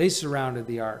tabernacle. They surrounded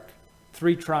the ark.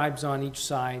 3 tribes on each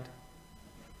side.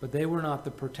 But they were not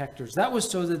the protectors. That was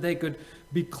so that they could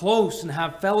be close and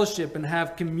have fellowship and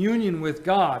have communion with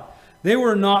God. They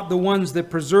were not the ones that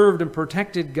preserved and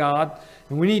protected God.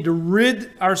 And we need to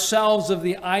rid ourselves of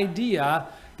the idea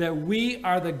that we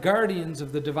are the guardians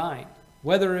of the divine,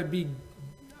 whether it be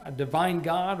a divine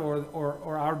God or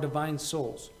our divine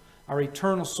souls, our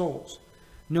eternal souls.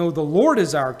 No, the Lord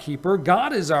is our keeper.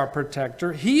 God is our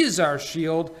protector. He is our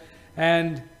shield.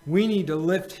 And we need to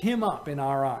lift him up in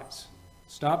our eyes.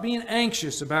 Stop being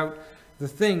anxious about the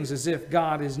things as if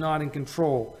God is not in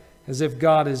control, as if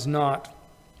God is not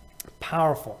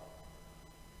powerful.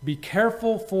 Be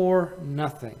careful for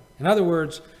nothing. In other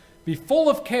words, be full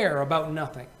of care about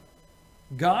nothing.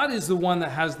 God is the one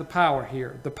that has the power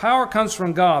here. The power comes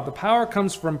from God. The power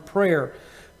comes from prayer.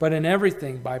 But in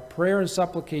everything, by prayer and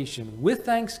supplication, with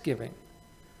thanksgiving,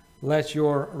 let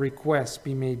your requests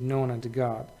be made known unto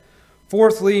God.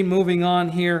 Fourthly, moving on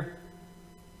here,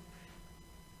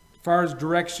 as far as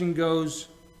direction goes,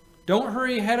 don't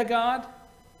hurry ahead of God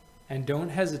and don't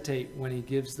hesitate when he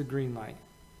gives the green light.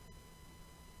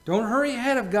 Don't hurry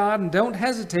ahead of God and don't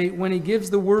hesitate when he gives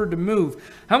the word to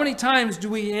move. How many times do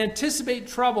we anticipate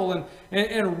trouble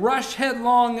and rush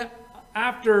headlong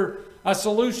after a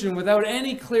solution without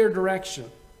any clear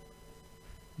direction?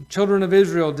 The children of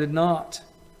Israel did not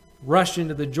rush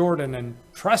into the Jordan and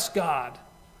trust God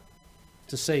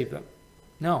to save them.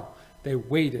 No, they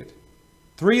waited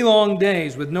 3 long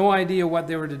days with no idea what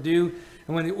they were to do.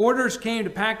 And when the orders came to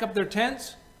pack up their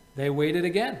tents, they waited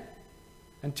again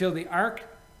until the ark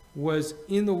was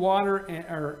in the water,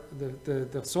 or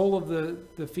the sole of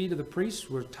the feet of the priests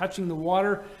were touching the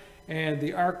water, and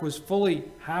the ark was fully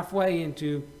halfway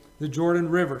into the Jordan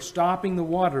River, stopping the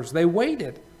waters. They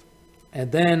waited.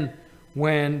 And then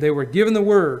when they were given the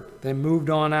word, they moved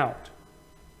on out.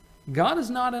 God is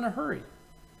not in a hurry.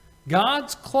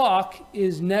 God's clock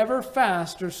is never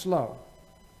fast or slow.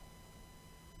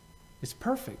 It's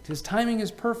perfect. His timing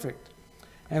is perfect.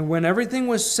 And when everything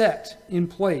was set in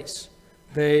place,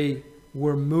 they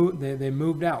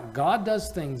moved out. God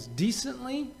does things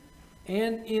decently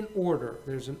and in order.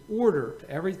 There's an order to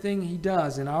everything he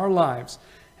does in our lives,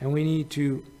 and we need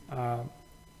to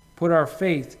put our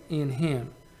faith in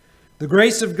him. The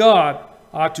grace of God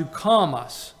ought to calm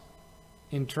us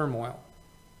in turmoil.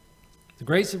 The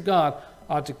grace of God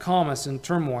ought to calm us in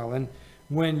turmoil. And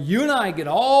when you and I get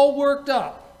all worked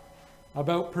up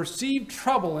about perceived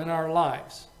trouble in our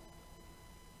lives,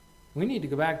 we need to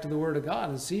go back to the Word of God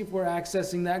and see if we're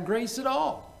accessing that grace at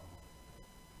all.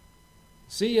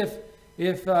 See if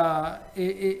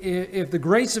the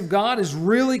grace of God is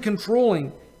really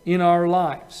controlling in our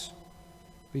lives,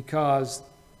 because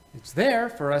it's there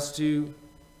for us to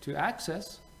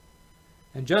access.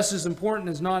 And just as important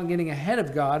as not getting ahead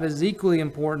of God, it is equally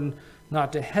important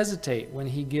not to hesitate when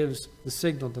he gives the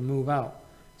signal to move out.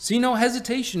 See no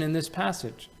hesitation in this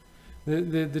passage.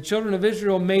 The children of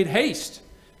Israel made haste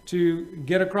to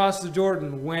get across the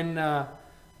Jordan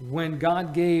when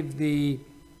God gave the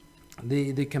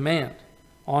command.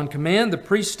 On command, the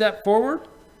priest stepped forward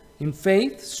in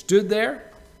faith, stood there.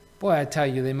 Boy, I tell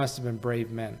you, they must have been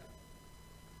brave men.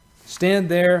 Stand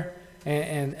there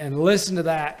and listen to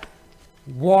that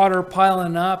water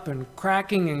piling up and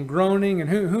cracking and groaning and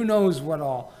who knows what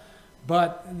all.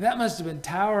 But that must have been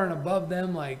towering above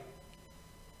them like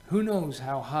who knows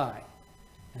how high.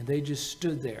 And they just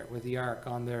stood there with the ark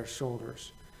on their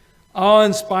shoulders.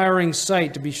 Awe-inspiring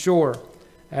sight, to be sure,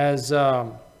 as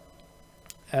the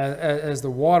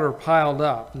water piled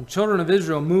up. And the children of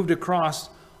Israel moved across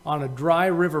on a dry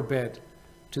riverbed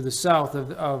to the south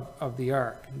of the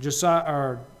ark.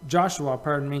 Joshua,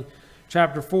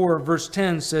 chapter 4, verse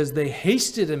 10 says, they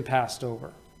hasted and passed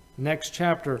over. Next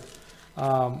chapter,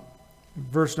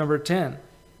 verse number 10.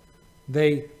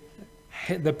 The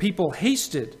people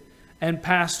hasted and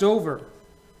passed over.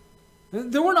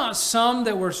 There were not some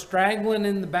that were straggling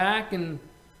in the back and,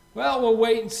 well, we'll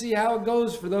wait and see how it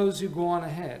goes for those who go on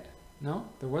ahead. No,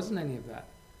 there wasn't any of that.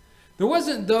 There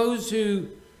wasn't those who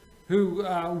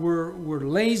were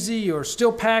lazy or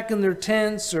still packing their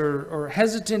tents or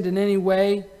hesitant in any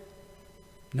way.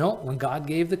 No, when God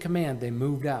gave the command, they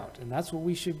moved out. And that's what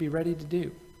we should be ready to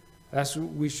do. That's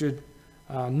what we should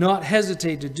not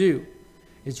hesitate to do.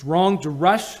 It's wrong to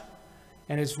rush,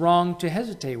 and it's wrong to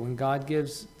hesitate when God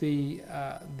gives the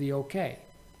okay.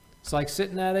 It's like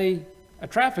sitting at a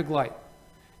traffic light.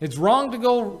 It's wrong to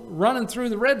go running through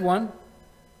the red one,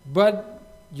 but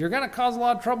you're going to cause a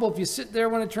lot of trouble if you sit there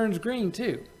when it turns green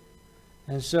too.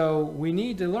 And so we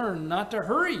need to learn not to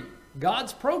hurry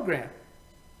God's program.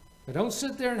 But don't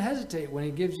sit there and hesitate when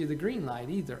he gives you the green light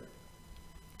either.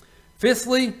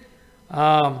 Fifthly,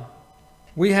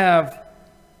 we have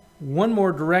one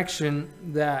more direction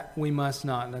that we must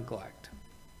not neglect.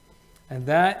 And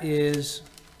that is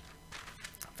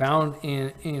found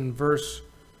in verse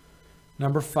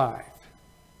number 5.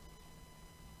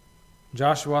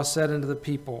 Joshua said unto the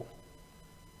people,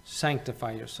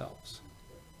 sanctify yourselves.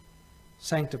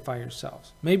 Sanctify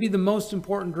yourselves. Maybe the most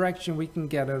important direction we can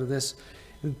get out of this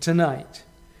tonight.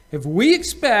 If we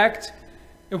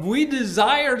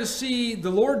desire to see the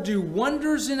Lord do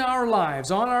wonders in our lives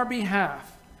on our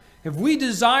behalf, if we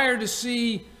desire to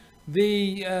see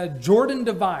the Jordan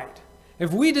divide,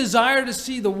 if we desire to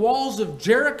see the walls of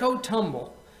Jericho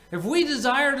tumble, if we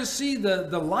desire to see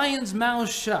the lion's mouth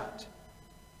shut,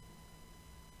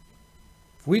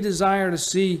 if we desire to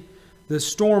see the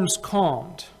storms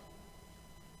calmed,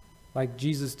 like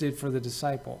Jesus did for the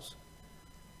disciples,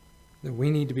 that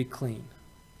we need to be clean.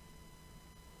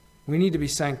 We need to be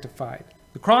sanctified.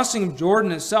 The crossing of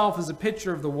Jordan itself is a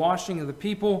picture of the washing of the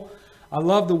people. I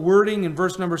love the wording in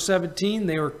verse number 17.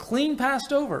 They were clean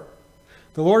passed over.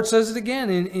 The Lord says it again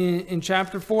in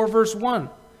chapter 4, verse 1.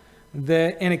 And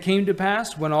it came to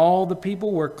pass when all the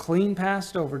people were clean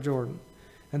passed over Jordan.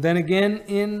 And then again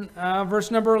in verse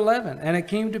number 11. And it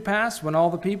came to pass when all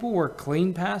the people were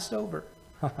clean passed over.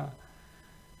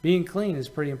 Being clean is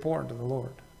pretty important to the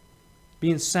Lord.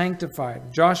 Being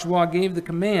sanctified. Joshua gave the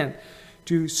command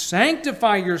to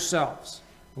sanctify yourselves.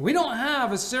 We don't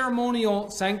have a ceremonial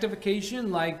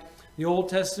sanctification like the Old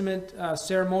Testament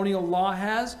ceremonial law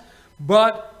has,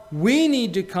 but we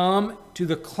need to come to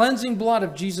the cleansing blood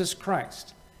of Jesus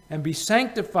Christ and be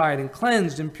sanctified and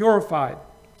cleansed and purified.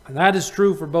 And that is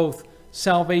true for both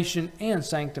salvation and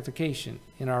sanctification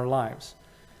in our lives.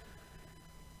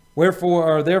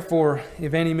 Therefore,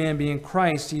 if any man be in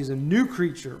Christ, he is a new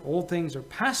creature. Old things are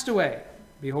passed away.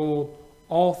 Behold,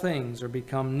 all things are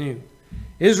become new.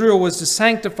 Israel was to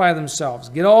sanctify themselves,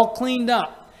 get all cleaned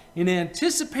up in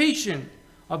anticipation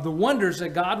of the wonders that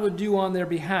God would do on their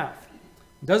behalf.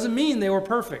 Doesn't mean they were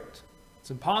perfect.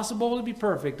 It's impossible to be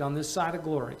perfect on this side of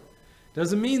glory.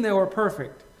 Doesn't mean they were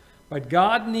perfect. But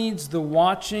God needs the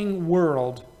watching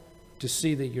world to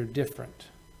see that you're different.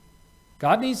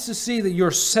 God needs to see that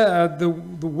you're the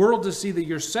world to see that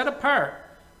you're set apart,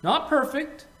 not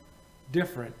perfect,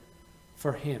 different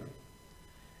for Him.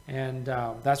 And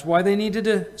that's why they needed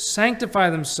to sanctify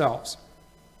themselves,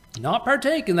 not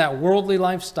partake in that worldly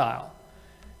lifestyle.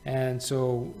 And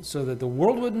so that the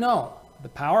world would know the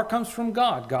power comes from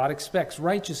God. God expects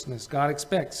righteousness. God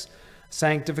expects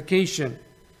sanctification.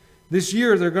 This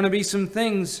year, there are going to be some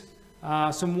things,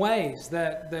 some ways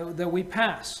that we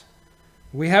pass.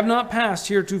 We have not passed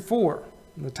heretofore.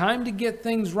 The time to get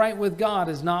things right with God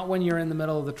is not when you're in the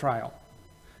middle of the trial.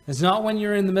 It's not when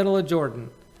you're in the middle of Jordan.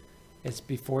 It's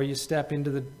before you step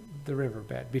into the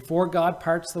riverbed. Before God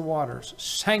parts the waters.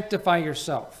 Sanctify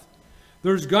yourself.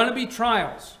 There's going to be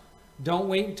trials. Don't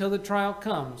wait until the trial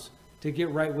comes to get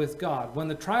right with God. When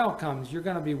the trial comes, you're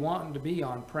going to be wanting to be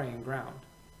on praying ground.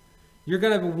 You're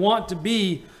going to want to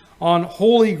be on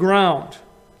holy ground,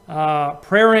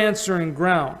 prayer answering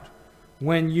ground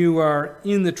when you are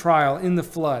in the trial, in the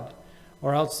flood,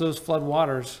 or else those flood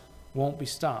waters won't be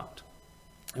stopped.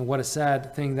 And what a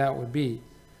sad thing that would be.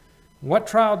 What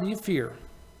trial do you fear?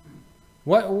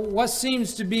 What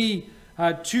seems to be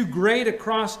too great a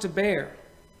cross to bear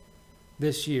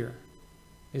this year?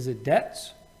 Is it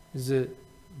debts? Is it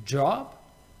job?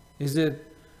 Is it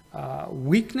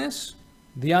weakness?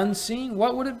 The unseen?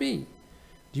 What would it be?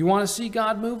 Do you want to see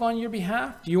God move on your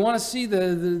behalf? Do you want to see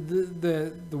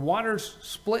the waters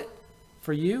split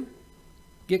for you?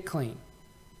 Get clean.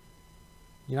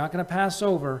 You're not going to pass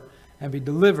over and be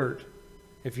delivered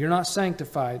if you're not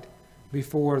sanctified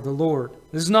before the Lord.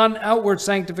 This is not an outward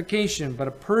sanctification, but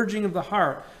a purging of the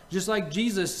heart. Just like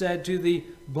Jesus said to the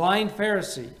blind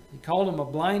Pharisee. He called him a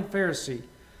blind Pharisee.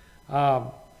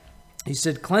 He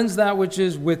said, cleanse that which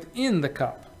is within the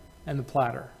cup and the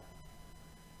platter,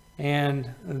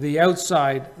 and the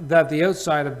outside, that the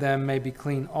outside of them may be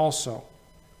clean also.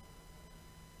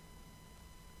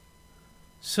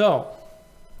 So,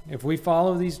 if we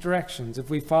follow these directions, if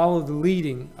we follow the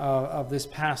leading of this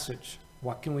passage,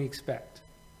 what can we expect?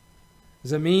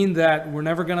 Does it mean that we're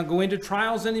never going to go into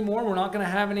trials anymore? We're not going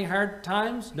to have any hard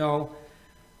times? No.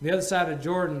 The other side of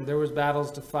Jordan, there was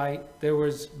battles to fight. There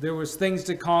was things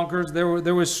to conquer.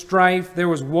 There was strife. There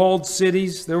was walled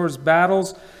cities. There was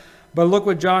battles. But look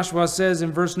what Joshua says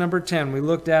in verse number 10. We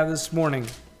looked at this morning.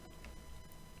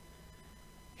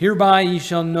 Hereby ye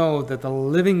shall know that the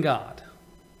living God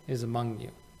is among you.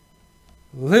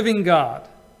 Living God.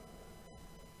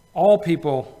 All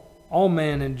people, all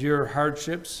men endure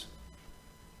hardships.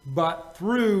 But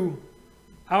through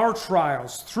our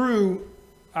trials, through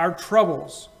our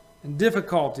troubles and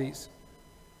difficulties,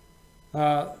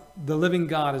 the living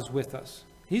God is with us.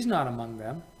 He's not among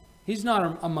them. He's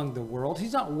not among the world.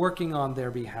 He's not working on their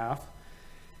behalf.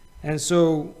 And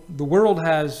so the world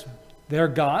has their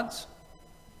gods.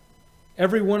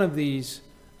 Every one of these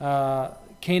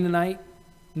Canaanite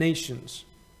nations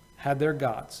had their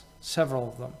gods, several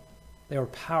of them. They were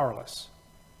powerless.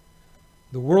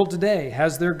 The world today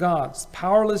has their gods,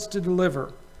 powerless to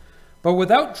deliver. But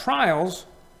without trials,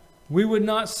 we would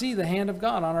not see the hand of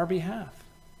God on our behalf.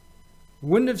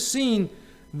 Wouldn't have seen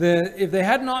if they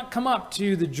had not come up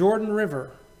to the Jordan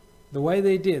River the way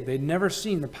they did, they'd never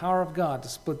seen the power of God to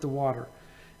split the water.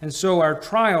 And so our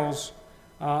trials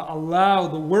allow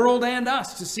the world and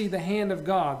us to see the hand of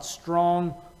God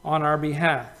strong on our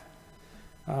behalf.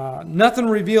 Nothing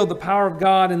revealed the power of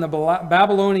God in the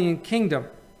Babylonian kingdom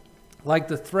like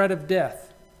the threat of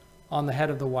death on the head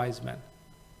of the wise men.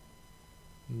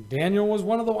 Daniel was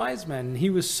one of the wise men, and he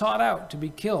was sought out to be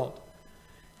killed.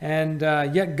 And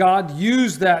yet God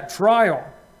used that trial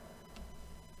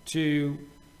to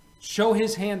show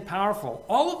his hand powerful.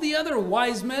 All of the other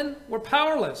wise men were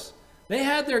powerless. They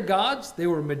had their gods. They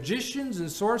were magicians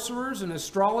and sorcerers and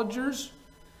astrologers.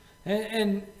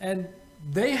 And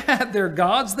they had their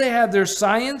gods. They had their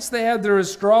science. They had their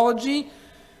astrology.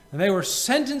 And they were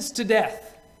sentenced to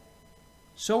death.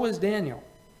 So was Daniel.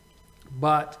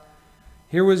 But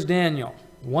here was Daniel,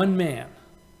 one man,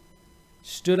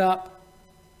 stood up,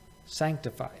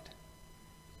 sanctified,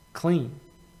 clean.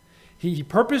 He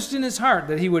purposed in his heart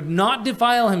that he would not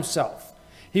defile himself.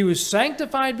 He was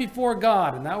sanctified before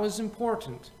God, and that was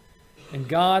important. And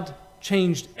God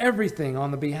changed everything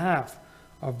on the behalf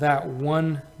of that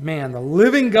one man, the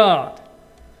living God,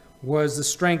 was the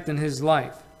strength in his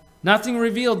life. Nothing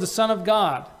revealed the Son of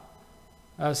God,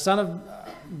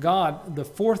 the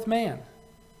fourth man,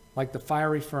 like the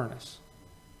fiery furnace.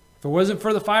 If it wasn't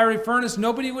for the fiery furnace,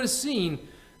 nobody would have seen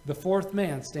the fourth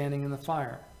man standing in the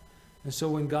fire. And so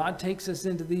when God takes us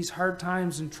into these hard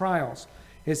times and trials,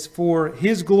 it's for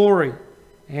his glory.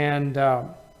 And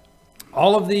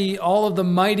all of the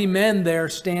mighty men there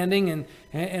standing,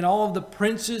 and all of the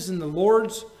princes and the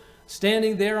lords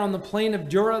standing there on the plain of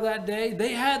Dura that day,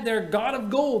 they had their god of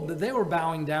gold that they were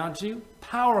bowing down to,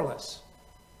 powerless.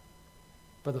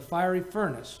 But the fiery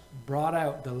furnace brought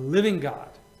out the living God,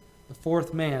 the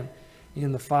fourth man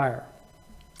in the fire.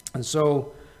 And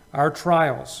so our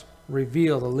trials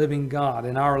reveal the living God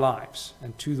in our lives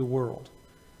and to the world.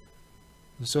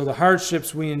 And so the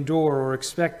hardships we endure or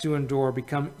expect to endure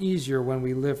become easier when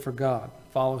we live for God,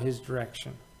 follow his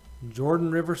direction.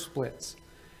 Jordan River splits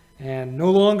and no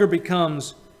longer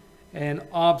becomes an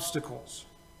obstacle.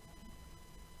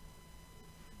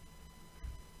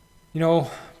 You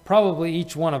know, probably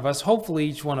each one of us, hopefully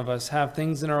each one of us, have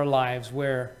things in our lives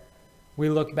where we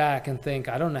look back and think,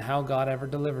 I don't know how God ever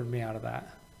delivered me out of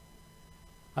that.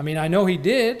 I mean, I know he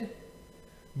did,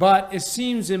 but it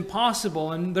seems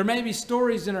impossible. And there may be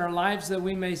stories in our lives that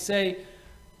we may say,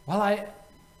 well, I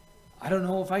don't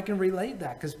know if I can relate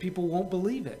that because people won't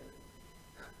believe it.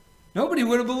 Nobody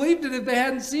would have believed it if they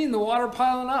hadn't seen the water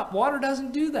piling up. Water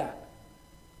doesn't do that.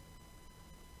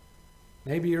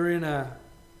 Maybe you're in a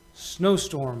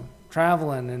snowstorm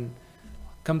traveling and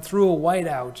come through a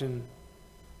whiteout and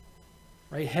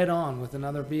right head on with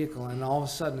another vehicle, and all of a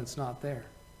sudden it's not there,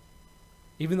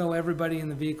 even though everybody in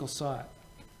the vehicle saw it.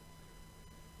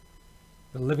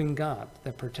 The living God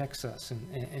that protects us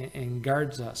and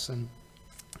guards us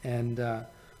and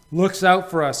looks out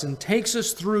for us and takes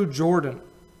us through Jordan.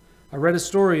 I read a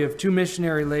story of two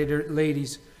missionary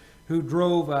ladies who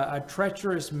drove a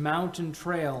treacherous mountain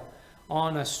trail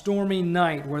on a stormy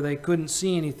night where they couldn't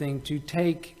see anything to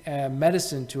take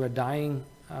medicine to a dying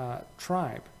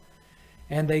tribe.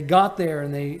 And they got there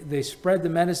and they spread the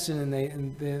medicine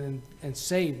and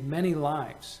saved many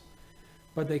lives.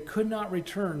 But they could not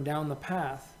return down the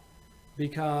path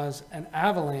because an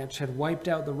avalanche had wiped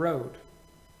out the road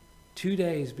 2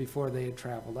 days before they had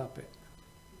traveled up it.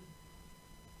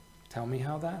 Tell me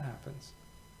how that happens.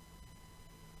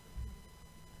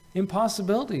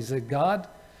 Impossibilities that God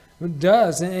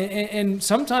does. And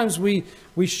sometimes we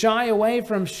shy away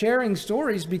from sharing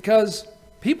stories because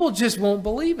people just won't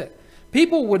believe it.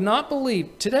 People would not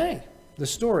believe today the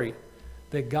story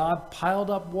that God piled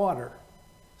up water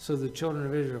so the children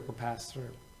of Israel could pass through.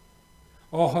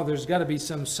 Oh, there's got to be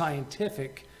some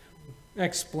scientific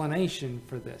explanation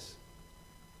for this.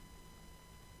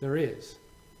 There is.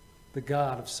 The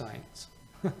God of science.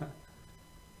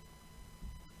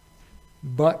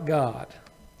 But God.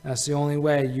 That's the only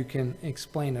way you can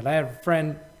explain it. I have a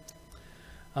friend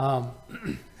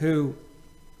who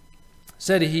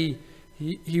said he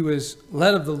was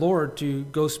led of the Lord to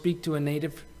go speak to a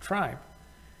native tribe.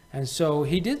 And so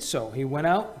he did so. He went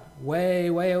out, way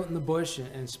out in the bush,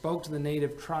 and spoke to the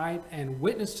native tribe and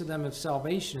witnessed to them of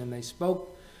salvation. And they spoke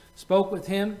with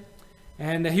him.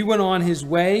 And he went on his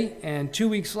way, and 2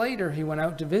 weeks later, he went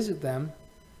out to visit them,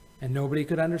 and nobody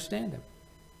could understand him.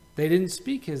 They didn't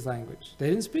speak his language. They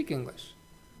didn't speak English.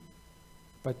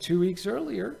 But 2 weeks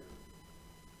earlier,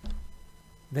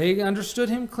 they understood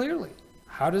him clearly.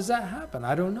 How does that happen?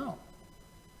 I don't know.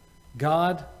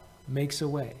 God makes a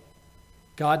way.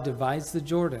 God divides the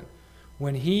Jordan.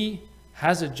 When he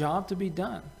has a job to be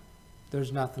done,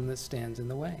 there's nothing that stands in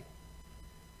the way.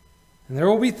 And there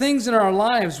will be things in our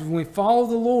lives when we follow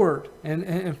the Lord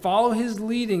and follow his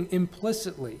leading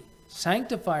implicitly,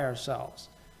 sanctify ourselves,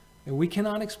 that we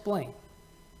cannot explain.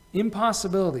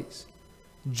 Impossibilities.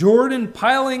 Jordan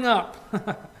piling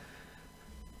up.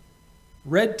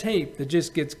 Red tape that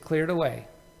just gets cleared away.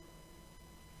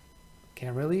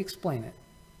 Can't really explain it.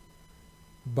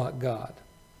 But God.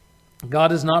 God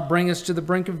does not bring us to the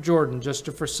brink of Jordan just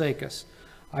to forsake us.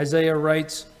 Isaiah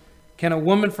writes, can a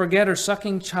woman forget her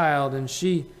sucking child, and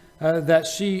that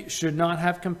she should not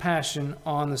have compassion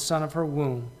on the son of her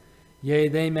womb? Yea,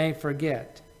 they may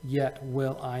forget, yet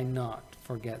will I not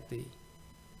forget thee.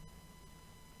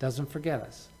 Doesn't forget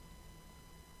us.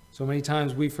 So many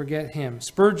times we forget him.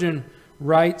 Spurgeon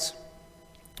writes,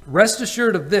 rest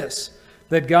assured of this,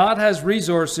 that God has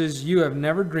resources you have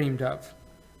never dreamed of,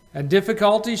 and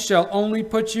difficulties shall only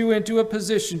put you into a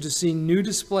position to see new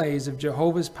displays of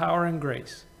Jehovah's power and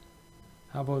grace.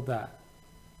 How about that?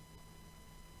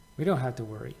 We don't have to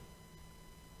worry.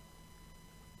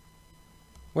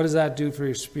 What does that do for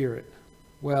your spirit?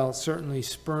 well, it certainly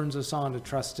spurs us on to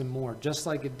trust him more, just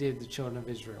like it did the children of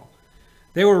Israel.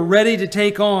 They were ready to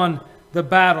take on the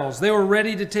battles. They were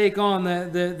ready to take on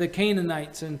the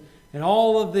Canaanites and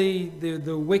all of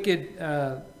the wicked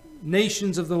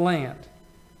nations of the land.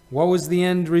 What was the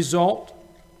end result?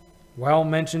 Well,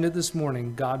 mentioned it this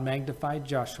morning. God magnified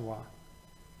Joshua.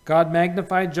 God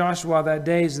magnified Joshua that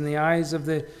day in the eyes of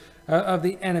the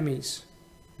enemies,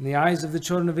 in the eyes of the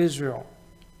children of Israel.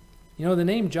 You know, the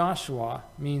name Joshua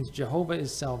means Jehovah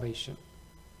is salvation.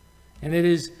 And it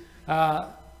is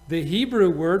the Hebrew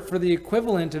word for the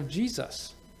equivalent of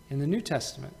Jesus in the New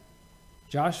Testament.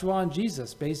 Joshua and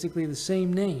Jesus, basically the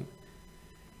same name.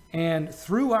 And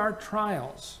through our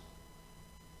trials,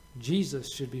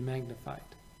 Jesus should be magnified.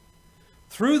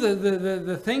 Through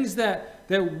the things that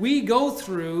we go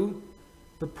through,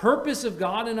 the purpose of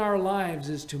God in our lives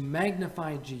is to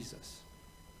magnify Jesus.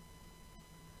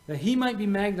 That he might be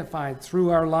magnified through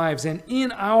our lives and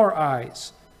in our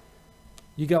eyes.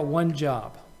 You got one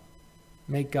job.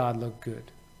 Make God look good.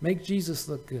 Make Jesus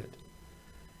look good.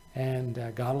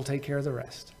 And God will take care of the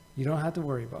rest. You don't have to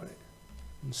worry about it.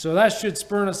 And so that should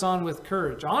spur us on with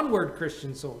courage. Onward,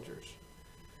 Christian soldiers.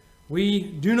 We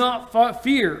do not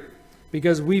fear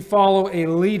because we follow a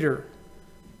leader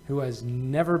who has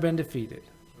never been defeated.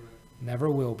 Never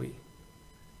will be.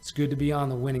 It's good to be on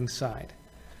the winning side.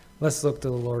 Let's look to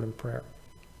the Lord in prayer.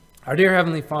 Our dear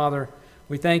Heavenly Father,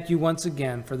 we thank you once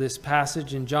again for this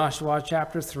passage in Joshua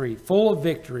chapter 3, full of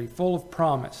victory, full of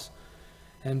promise,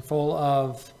 and full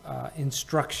of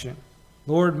instruction.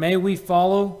 Lord, may we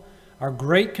follow our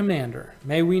great commander.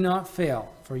 May we not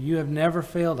fail, for you have never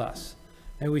failed us.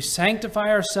 May we sanctify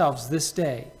ourselves this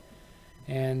day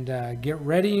and get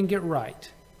ready and get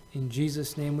right. In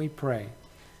Jesus' name we pray.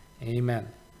 Amen.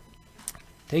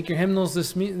 Take your hymnals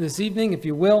this evening, if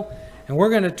you will, and we're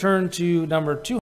going to turn to number 2.